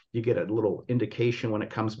them, you get a little indication when it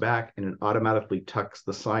comes back, and it automatically tucks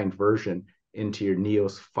the signed version into your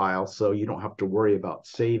Neos file, so you don't have to worry about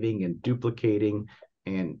saving and duplicating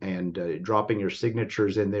and dropping your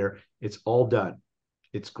signatures in there. It's all done.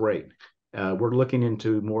 It's great. We're looking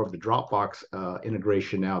into more of the Dropbox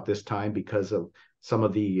integration now at this time because of some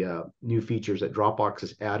of the new features that Dropbox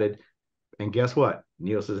has added. And guess what?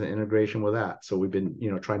 Neos is an integration with that. So we've been,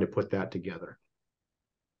 trying to put that together.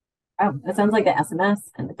 Oh, it sounds like the SMS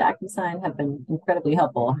and the DocuSign have been incredibly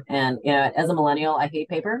helpful. And as a millennial, I hate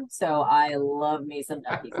paper, so I love me some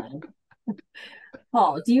DocuSign.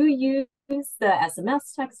 Paul, do you use the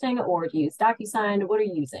SMS texting or do you use DocuSign? What are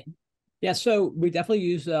you using? Yeah, so we definitely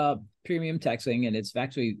use premium texting, and it's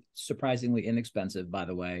actually surprisingly inexpensive, by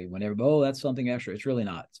the way. Whenever, that's something extra. It's really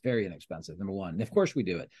not. It's very inexpensive, number one. And of course we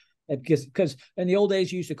do it. Because in the old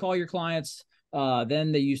days, you used to call your clients,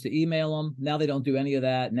 then they used to email them. Now they don't do any of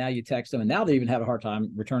that. Now you text them, and now they even have a hard time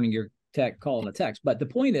returning your call and a text. But the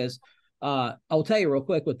point is, I'll tell you real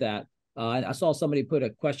quick with that. I saw somebody put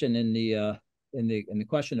a question in the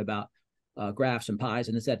question about graphs and pies,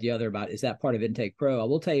 and this, that, the other, about is that part of Intake Pro? I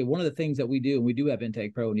will tell you, one of the things that we do, and we do have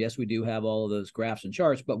Intake Pro, and yes, we do have all of those graphs and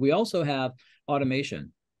charts, but we also have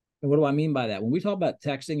automation. And what do I mean by that? When we talk about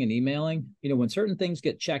texting and emailing, when certain things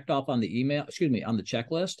get checked off on the on the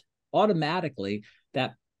checklist, automatically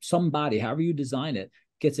that somebody, however you design it,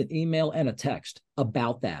 gets an email and a text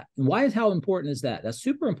about that. And how important is that? That's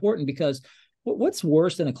super important because What's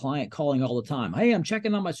worse than a client calling all the time? Hey, I'm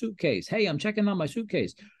checking on my suitcase. Hey, I'm checking on my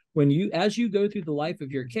suitcase. When you, as you go through the life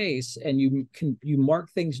of your case and you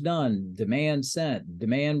mark things done, demand sent,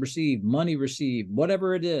 demand received, money received,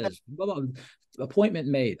 whatever it is, blah, blah, appointment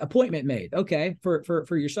made. Okay,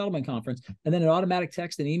 for your settlement conference, and then an automatic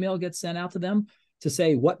text and email gets sent out to them to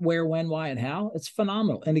say what, where, when, why, and how. It's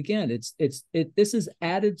phenomenal. And again, this is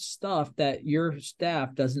added stuff that your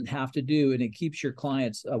staff doesn't have to do, and it keeps your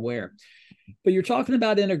clients aware. But you're talking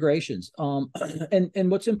about integrations,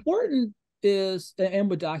 and what's important is, and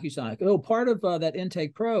with DocuSign, part of that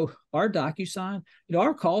Intake Pro, our DocuSign,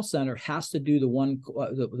 our call center has to do the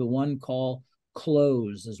one call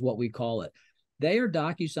close is what we call it. They are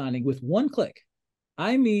DocuSigning with one click.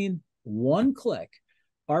 I mean, one click,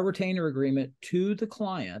 our retainer agreement to the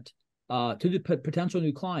client, to the potential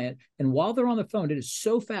new client. And while they're on the phone, it is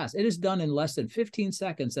so fast. It is done in less than 15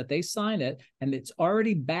 seconds that they sign it, and it's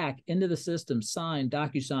already back into the system, signed,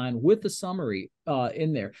 DocuSign, with the summary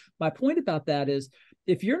in there. My point about that is,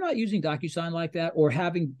 if you're not using DocuSign like that, or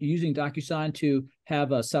using DocuSign to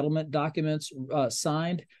have settlement documents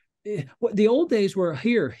signed, the old days were,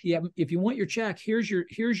 here, if you want your check, here's your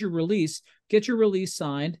release, get your release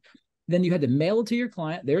signed. Then you had to mail it to your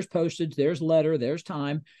client. There's postage, there's letter, there's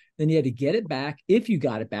time. Then you had to get it back. If you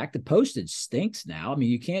got it back, the postage stinks now. I mean,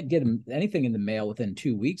 you can't get anything in the mail within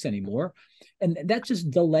 2 weeks anymore. And that's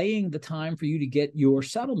just delaying the time for you to get your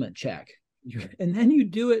settlement check. And then you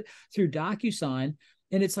do it through DocuSign,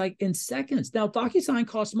 and it's like in seconds. Now, DocuSign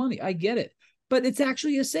costs money. I get it. But it's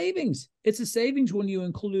actually a savings. It's a savings when you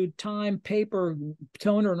include time, paper,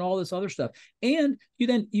 toner, and all this other stuff. And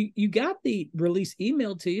you got the release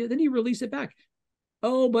emailed to you, then you release it back.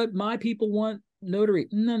 Oh, but my people want notary.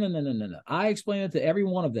 No. I explain it to every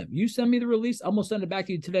one of them. You send me the release, I'm going to send it back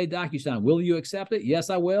to you today, DocuSign. Will you accept it? Yes,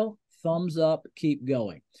 I will. Thumbs up, keep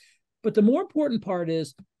going. But the more important part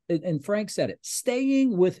is, and Frank said it,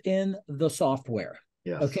 staying within the software.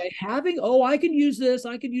 Yes. Okay. I can use this.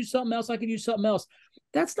 I could use something else. I could use something else.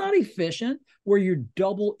 That's not efficient, where you're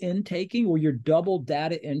double intaking, or you're double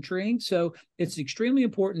data entering. So it's extremely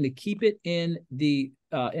important to keep it in the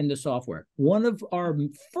software. One of our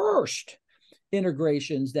first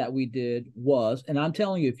integrations that we did was, and I'm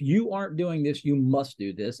telling you, if you aren't doing this, you must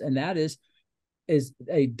do this. And that is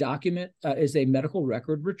a medical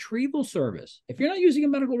record retrieval service. If you're not using a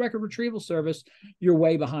medical record retrieval service, you're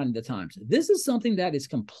way behind the times. This is something that is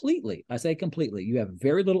completely, I say completely, you have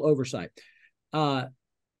very little oversight,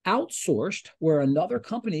 outsourced, where another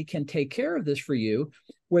company can take care of this for you,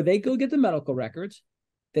 where they go get the medical records.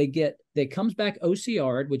 They comes back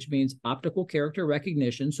OCR'd, which means optical character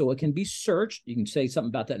recognition. So it can be searched. You can say something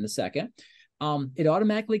about that in a second. It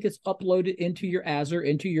automatically gets uploaded into your Azure,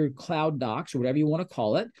 into your Cloud Docs, or whatever you want to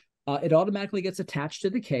call it. It automatically gets attached to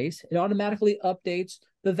the case. It automatically updates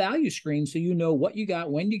the value screen, so you know what you got,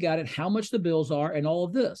 when you got it, how much the bills are, and all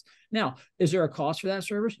of this. Now, is there a cost for that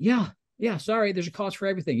service? Yeah. Sorry, there's a cost for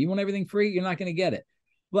everything. You want everything free, you're not going to get it.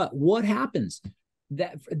 But what happens?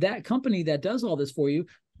 That company that does all this for you,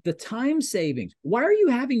 the time savings. Why are you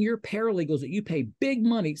having your paralegals that you pay big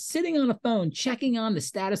money sitting on a phone checking on the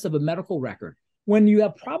status of a medical record, when you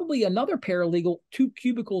have probably another paralegal 2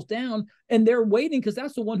 cubicles down, and they're waiting because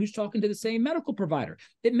that's the one who's talking to the same medical provider?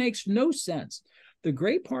 It makes no sense. The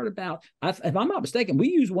great part about, if I'm not mistaken, we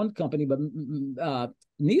use one company, but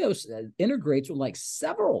Neos integrates with like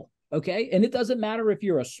several, okay? And it doesn't matter if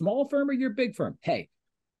you're a small firm or you're a big firm. Hey,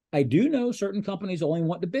 I do know certain companies only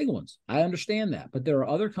want the big ones. I understand that, but there are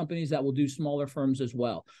other companies that will do smaller firms as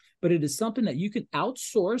well. But it is something that you can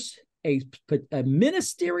outsource a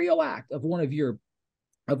ministerial act of one of your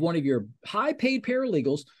high-paid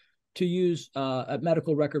paralegals to use a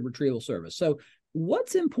medical record retrieval service. So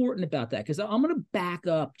what's important about that? Because I'm going to back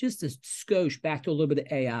up just a skosh back to a little bit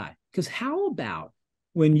of AI. Because how about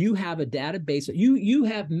when you have a database, you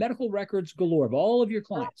have medical records galore of all of your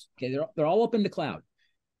clients. Okay, they're all up in the cloud.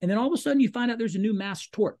 And then all of a sudden you find out there's a new mass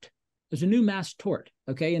tort. There's a new mass tort,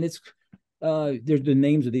 okay? And it's, there's the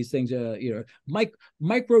names of these things,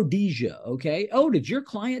 microdisia, okay? Oh, did your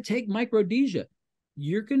client take microdisia?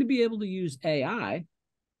 You're going to be able to use AI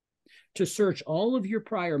to search all of your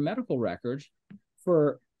prior medical records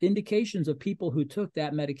for indications of people who took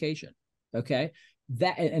that medication, okay?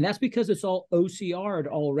 And that's because it's all OCR'd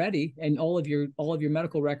already, and all of your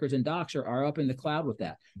medical records and docs are up in the cloud with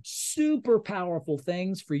that. Super powerful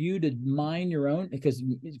things for you to mine your own, because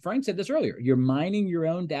Frank said this earlier, you're mining your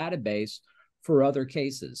own database for other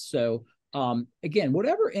cases. So again,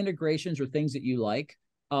 whatever integrations or things that you like,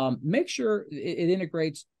 make sure it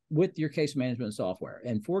integrates with your case management software.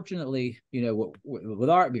 And fortunately,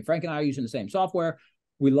 with Frank and I are using the same software.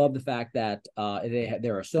 We love the fact that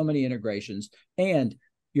there are so many integrations, and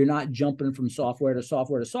you're not jumping from software to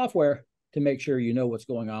software to software to make sure you know what's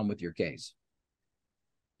going on with your case.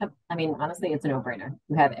 I mean, honestly, it's a no-brainer.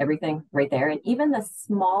 You have everything right there. And even the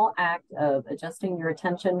small act of adjusting your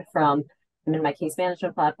attention from I'm in my case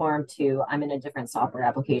management platform to I'm in a different software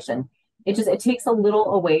application, it takes a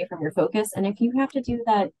little away from your focus. And if you have to do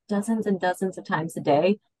that dozens and dozens of times a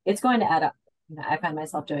day, it's going to add up. I find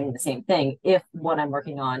myself doing the same thing if what I'm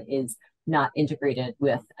working on is not integrated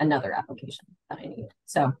with another application that I need.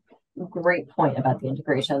 So great point about the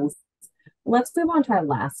integrations. Let's move on to our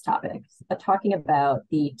last topic, talking about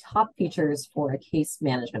the top features for a case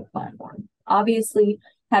management platform. Obviously,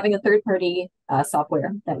 having a third-party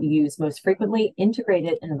software that you use most frequently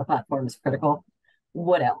integrated into the platform is critical.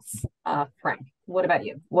 What else? Frank, what about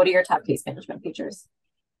you? What are your top case management features?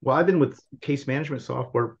 Well, I've been with case management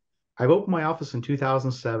software. I've opened my office in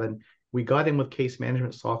 2007. We got in with case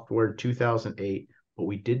management software in 2008, but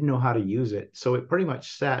we didn't know how to use it. So it pretty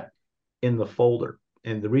much sat in the folder.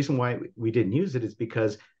 And the reason why we didn't use it is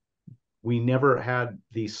because we never had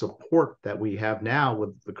the support that we have now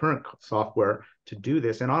with the current software to do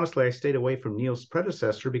this. And honestly, I stayed away from Neos'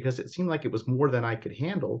 predecessor because it seemed like it was more than I could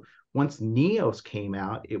handle. Once Neos came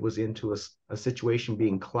out, it was into a situation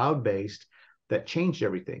being cloud-based that changed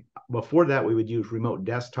everything. Before that, we would use remote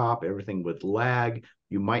desktop. Everything would lag.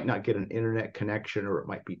 You might not get an internet connection, or it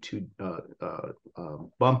might be too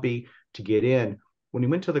bumpy to get in. When we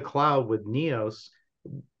went to the cloud with Neos,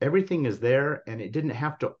 everything is there, and it didn't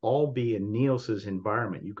have to all be in Neos's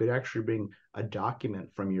environment. You could actually bring a document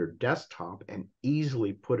from your desktop and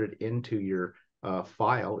easily put it into your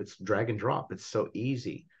file. It's drag and drop. It's so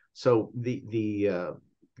easy. So the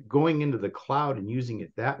going into the cloud and using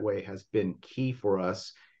it that way has been key for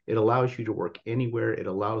us. It allows you to work anywhere. It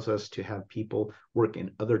allows us to have people work in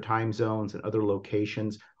other time zones and other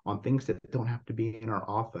locations on things that don't have to be in our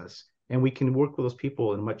office. And we can work with those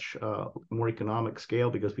people in a much more economic scale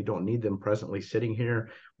because we don't need them presently sitting here.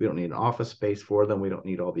 We don't need an office space for them. We don't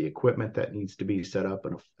need all the equipment that needs to be set up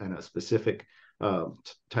in a specific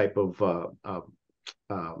type of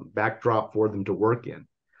backdrop for them to work in.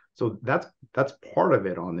 So that's part of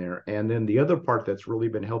it on there. And then the other part that's really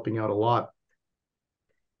been helping out a lot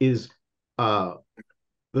is the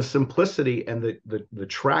simplicity and the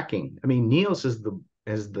tracking. I mean, Neos is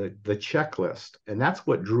the checklist, and that's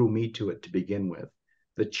what drew me to it to begin with.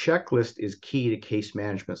 The checklist is key to case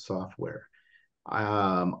management software.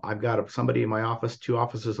 I've got somebody in my office 2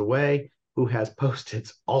 offices away who has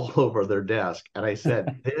Post-its all over their desk, and I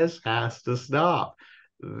said, this has to stop.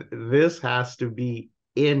 This has to be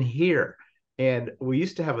in here. And we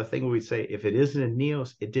used to have a thing where we'd say, if it isn't in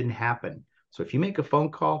Neos, it didn't happen. So if you make a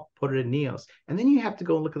phone call, put it in Neos, and then you have to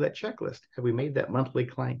go and look at that checklist. Have we made that monthly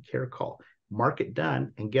client care call? Mark it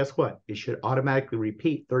done, and guess what? It should automatically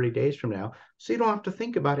repeat 30 days from now, so you don't have to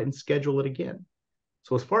think about it and schedule it again.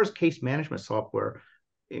 So as far as case management software,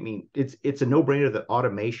 I mean, it's a no-brainer that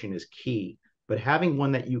automation is key, but having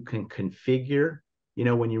one that you can configure,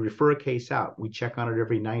 when you refer a case out, we check on it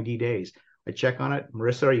every 90 days. I check on it.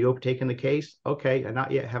 Marissa, are you taking the case? Okay, and not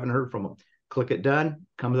yet, haven't heard from them. Click it done,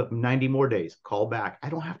 comes up in 90 more days, call back. I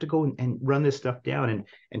don't have to go and run this stuff down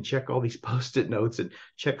and check all these Post-it notes and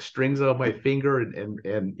check strings on my finger and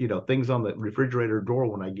things on the refrigerator door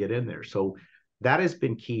when I get in there. So that has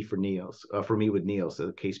been key for Neos, for me with Neos,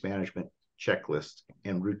 the case management checklist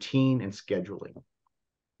and routine and scheduling.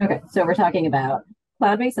 Okay, so we're talking about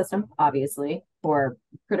cloud-based system, obviously,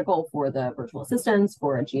 critical for the virtual assistants,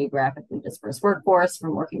 for a geographically dispersed workforce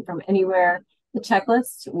from working from anywhere. The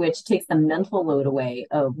checklist, which takes the mental load away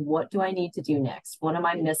of what do I need to do next? What am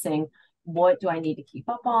I missing? What do I need to keep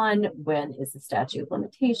up on? When is the statute of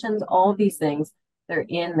limitations? All of these things, they're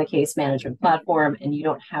in the case management platform, and you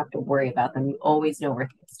don't have to worry about them. You always know where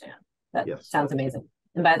things stand. That sounds amazing.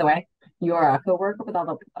 And by the way, your coworker with all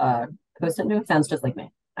the Post-it notes sounds just like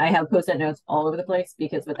me. I have Post-it notes all over the place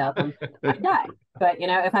because without them, I'd die. But,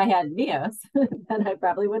 if I had Neos, then I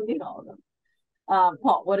probably wouldn't need all of them.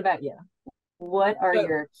 Paul, what about you? What are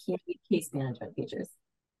your key case management features?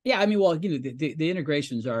 Yeah, I mean, well, the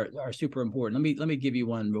integrations are super important. Let me give you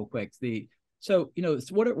one real quick.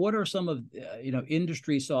 What are some of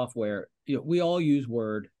industry software? We all use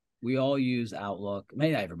Word, we all use Outlook.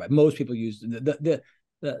 Maybe not everybody. Most people use the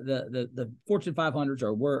Fortune 500s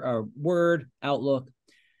are Word, Outlook,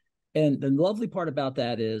 and the lovely part about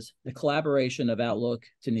that is the collaboration of Outlook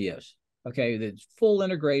to Neos. Okay, the full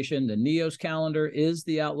integration. The Neos calendar is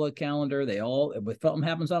the Outlook calendar. If something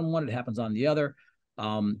happens on one, it happens on the other.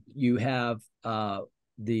 You have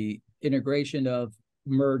the integration of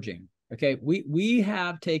merging. Okay, we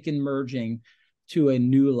have taken merging to a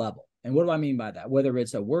new level. And what do I mean by that? Whether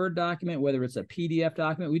it's a Word document, whether it's a PDF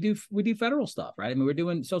document, we do federal stuff, right? I mean, we're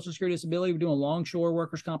doing Social Security disability, we're doing longshore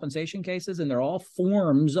workers' compensation cases, and they're all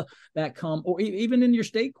forms that come, or even in your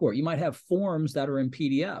state court, you might have forms that are in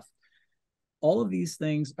PDF. All of these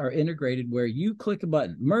things are integrated where you click a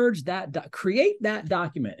button, merge that, create that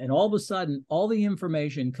document, and all of a sudden, all the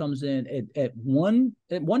information comes in at one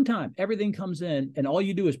time. Everything comes in, and all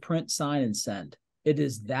you do is print, sign, and send. It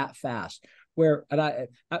is that fast. Where, and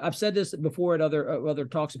I've said this before at other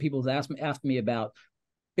talks that people have asked me about.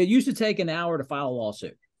 It used to take an hour to file a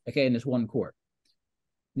lawsuit, okay, in this one court.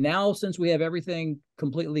 Now, since we have everything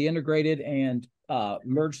completely integrated and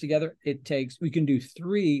merged together, we can do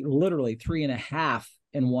literally 3.5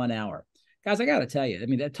 in 1 hour. Guys, I got to tell you, I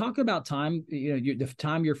mean, talk about time, the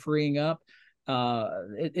time you're freeing up,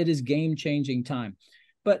 it is game-changing time.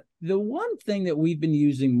 But the one thing that we've been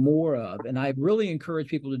using more of, and I really encourage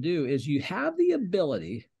people to do, is you have the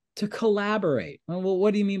ability to collaborate. Well,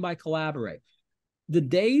 what do you mean by collaborate? The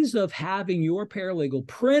days of having your paralegal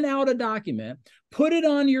print out a document, put it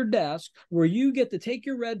on your desk where you get to take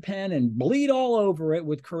your red pen and bleed all over it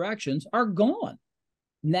with corrections are gone.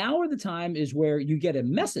 Now the time is where you get a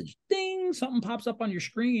message, ding, something pops up on your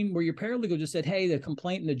screen where your paralegal just said, hey, the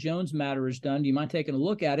complaint in the Jones matter is done. Do you mind taking a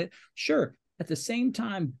look at it? Sure. At the same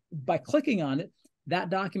time, by clicking on it,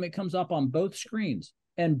 that document comes up on both screens,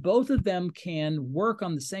 and both of them can work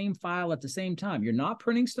on the same file at the same time. You're not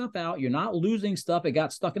printing stuff out. You're not losing stuff. It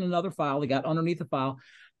got stuck in another file. It got underneath the file.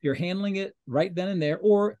 You're handling it right then and there,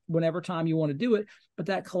 or whenever time you want to do it. But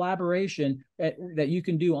that collaboration that you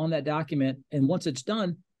can do on that document, and once it's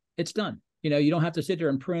done, it's done. You don't have to sit there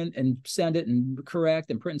and print and send it and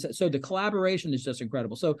correct and print and send. So the collaboration is just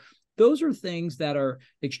incredible. So those are things that are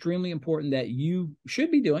extremely important that you should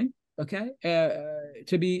be doing, okay,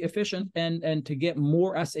 to be efficient and to get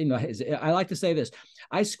more. I like to say this: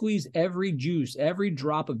 I squeeze every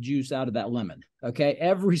drop of juice out of that lemon, okay,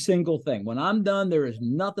 every single thing. When I'm done, there is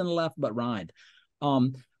nothing left but rind.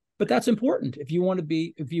 But that's important if you want to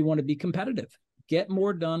be competitive. Get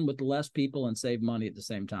more done with less people and save money at the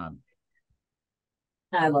same time.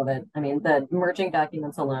 I love it. I mean, the merging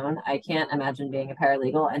documents alone, I can't imagine being a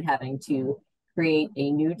paralegal and having to create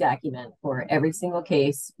a new document for every single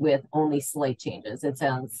case with only slight changes. It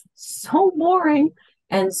sounds so boring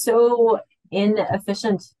and so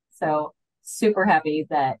inefficient. So super happy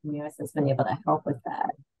that Neos has been able to help with that.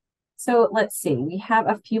 So let's see, we have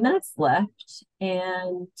a few minutes left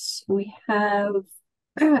and we have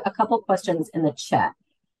a couple questions in the chat.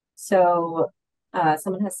 So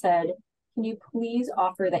someone has said, can you please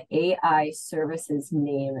offer the AI services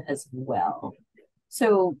name as well?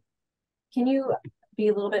 So can you be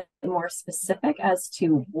a little bit more specific as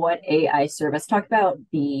to what AI service? Talk about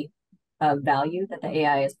the value that the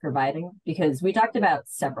AI is providing, because we talked about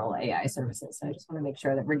several AI services. So I just want to make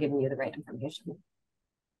sure that we're giving you the right information.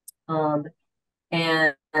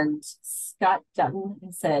 And Scott Dutton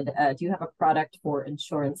said, do you have a product for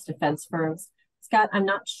insurance defense firms? Scott, I'm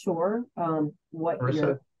not sure what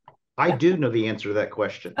you're... I do know the answer to that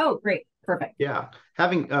question. Oh, great. Perfect. Yeah.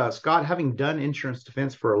 Scott, having done insurance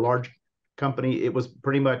defense for a large company, it was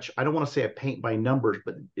pretty much, I don't want to say a paint by numbers,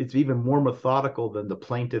 but it's even more methodical than the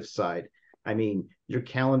plaintiff side. I mean, you're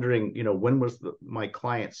calendaring, when was my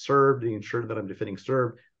client served, the insured that I'm defending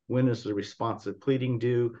served, when is the responsive pleading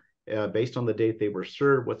due, based on the date they were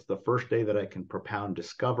served, what's the first day that I can propound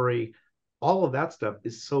discovery. All of that stuff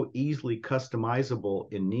is so easily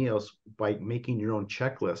customizable in Neos by making your own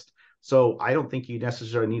checklist. So I don't think you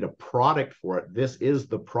necessarily need a product for it. This is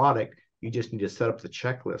the product. You just need to set up the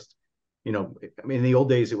checklist. I mean, in the old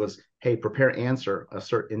days, it was, hey, prepare answer,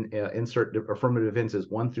 insert affirmative defenses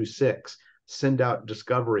 1 through 6, send out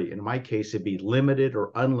discovery. In my case, it'd be limited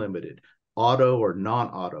or unlimited, auto or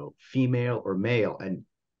non-auto, female or male. And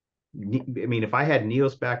I mean, if I had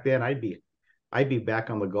Neos back then, I'd be back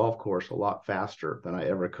on the golf course a lot faster than I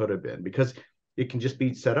ever could have been, because it can just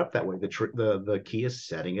be set up that way. The key is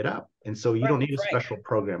setting it up. And so you don't need a special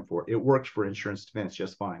program for it. It works for insurance defense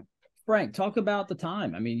just fine. Frank, talk about the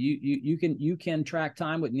time. I mean, you can track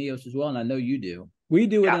time with Neos as well, and I know you do. We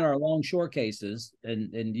do it in our long short cases,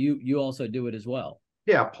 and you also do it as well.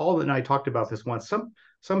 Yeah, Paul and I talked about this once.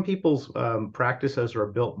 Some people's practices are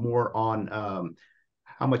built more on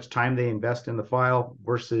how much time they invest in the file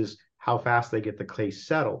versus how fast they get the case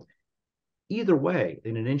settled. either way,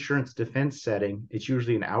 in an insurance defense setting, it's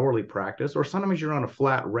usually an hourly practice, or sometimes you're on a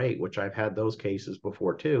flat rate, which I've had those cases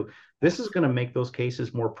before too. This is going to make those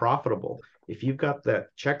cases more profitable. If you've got that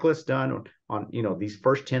checklist done on, these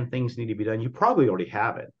first 10 things need to be done, you probably already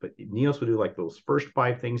have it, but Neos will do like those first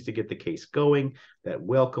 5 things to get the case going, that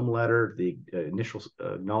welcome letter, the initial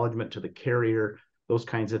acknowledgement to the carrier, those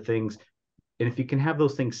kinds of things. And if you can have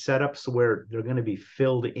those things set up so where they're going to be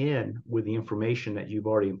filled in with the information that you've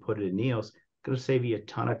already inputted in Neos, it's going to save you a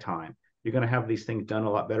ton of time. You're going to have these things done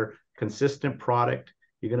a lot better. Consistent product.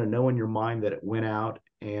 You're going to know in your mind that it went out.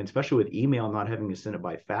 And especially with email, not having to send it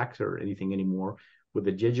by fax or anything anymore, with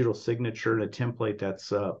a digital signature and a template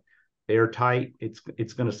that's airtight, it's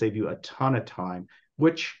going to save you a ton of time,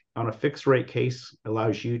 which on a fixed rate case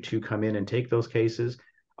allows you to come in and take those cases.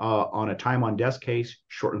 On a time on desk case,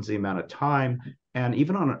 shortens the amount of time. And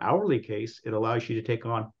even on an hourly case, it allows you to take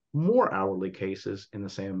on more hourly cases in the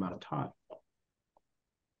same amount of time.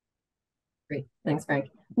 Great. Thanks, Frank.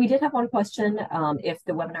 We did have one question. If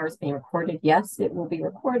the webinar is being recorded, yes, it will be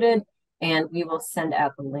recorded, and we will send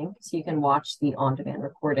out the link so you can watch the on-demand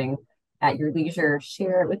recording at your leisure.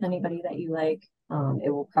 Share it with anybody that you like.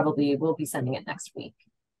 We'll be sending it next week.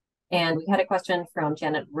 And we had a question from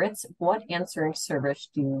Janet Ritz. What answering service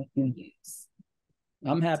do you use?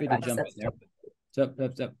 I'm happy to jump in there. So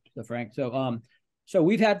Frank. So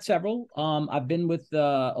we've had several. I've been with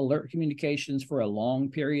Alert Communications for a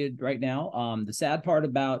long period right now. The sad part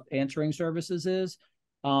about answering services is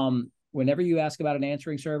whenever you ask about an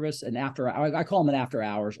answering service, and I call them an after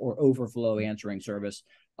hours or overflow answering service,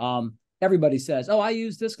 everybody says, oh, I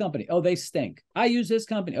use this company. Oh, they stink. I use this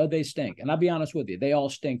company. Oh, they stink. And I'll be honest with you, they all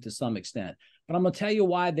stink to some extent. But I'm going to tell you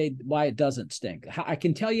why it doesn't stink. I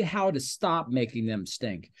can tell you how to stop making them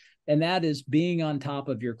stink. And that is being on top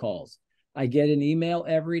of your calls. I get an email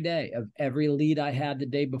every day of every lead I had the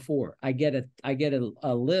day before. I get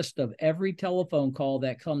a list of every telephone call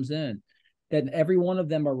that comes in. That every one of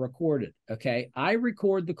them are recorded, okay? I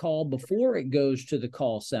record the call before it goes to the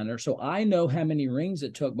call center, so I know how many rings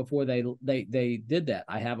it took before they did that.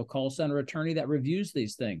 I have a call center attorney that reviews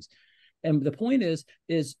these things. And the point is,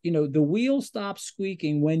 the wheel stops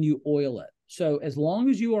squeaking when you oil it. So as long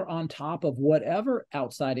as you are on top of whatever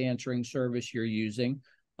outside answering service you're using,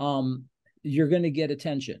 you're going to get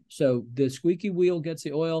attention. So the squeaky wheel gets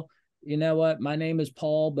the oil. You know what? My name is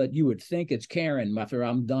Paul, but you would think it's Karen after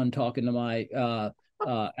I'm done talking to my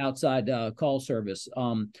outside call service.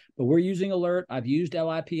 But we're using Alert. I've used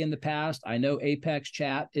LIP in the past. I know Apex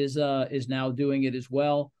Chat is now doing it as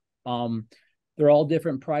well. They're all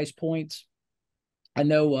different price points. I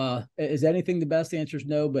know, is anything the best? The answer is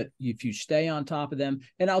no, but if you stay on top of them,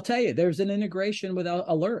 and I'll tell you, there's an integration with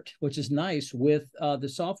Alert, which is nice with the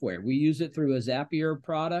software. We use it through a Zapier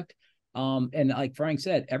product. And like Frank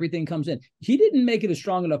said, everything comes in. He didn't make it a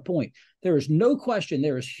strong enough point. There is no question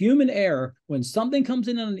there is human error. When something comes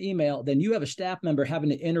in on an email, then you have a staff member having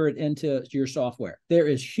to enter it into your software. There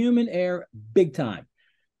is human error big time.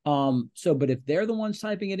 But if they're the ones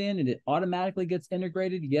typing it in and it automatically gets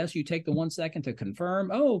integrated, yes, you take the 1 second to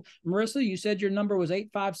confirm. Oh, Marissa, you said your number was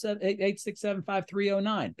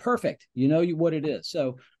 867-867-5309. Perfect. You know what it is.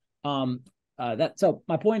 So, so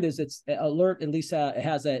my point is, it's Alert at least it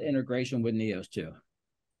has that integration with Neos too.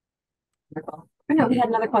 Wonderful. No, we had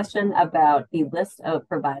another question about the list of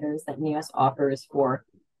providers that Neos offers for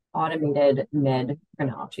automated med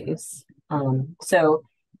chronologies.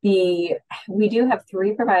 We do have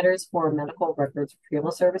 3 providers for medical records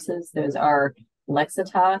retrieval services. Those are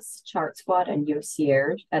Lexitas, ChartSquad, and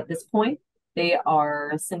Yocierge. At this point, they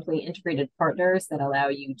are simply integrated partners that allow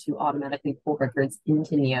you to automatically pull records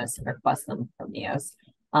into Neos and request them from Neos.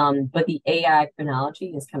 But the AI chronology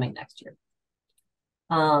is coming next year.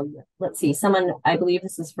 Let's see, I believe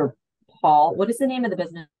this is for Paul. What is the name of the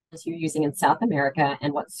business you're using in South America,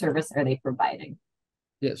 and what service are they providing?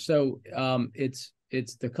 Yeah, so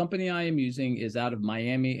it's the company I am using is out of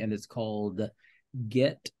Miami, and it's called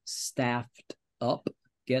Get Staffed Up.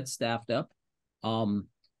 Get Staffed Up.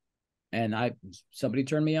 And somebody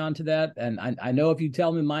turned me on to that. And I know if you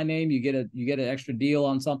tell me my name, you get an extra deal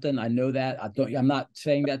on something. I know that. I'm not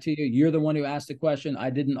saying that to you. You're the one who asked the question. I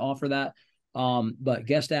didn't offer that. But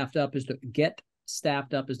Get Staffed Up is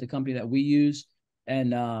the company that we use.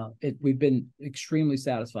 And we've been extremely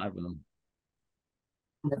satisfied with them.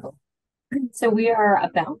 Wonderful. So we are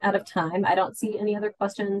about out of time. I don't see any other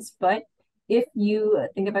questions, but if you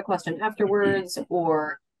think of a question afterwards,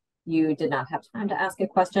 or you did not have time to ask a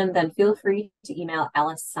question, then feel free to email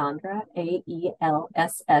Alessandra,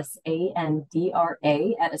 AELSSANDRA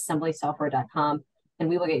 @assemblysoftware.com, and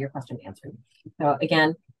we will get your question answered. So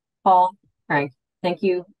again, Paul, Frank, Thank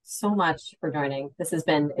you so much for joining. This has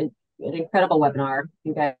been an incredible webinar.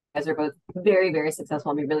 You guys are both very, very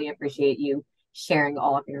successful, and we really appreciate you sharing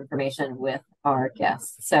all of your information with our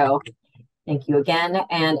guests. So thank you again.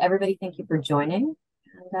 And everybody, thank you for joining.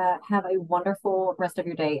 And have a wonderful rest of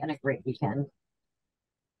your day and a great weekend.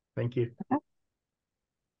 Thank you. Okay.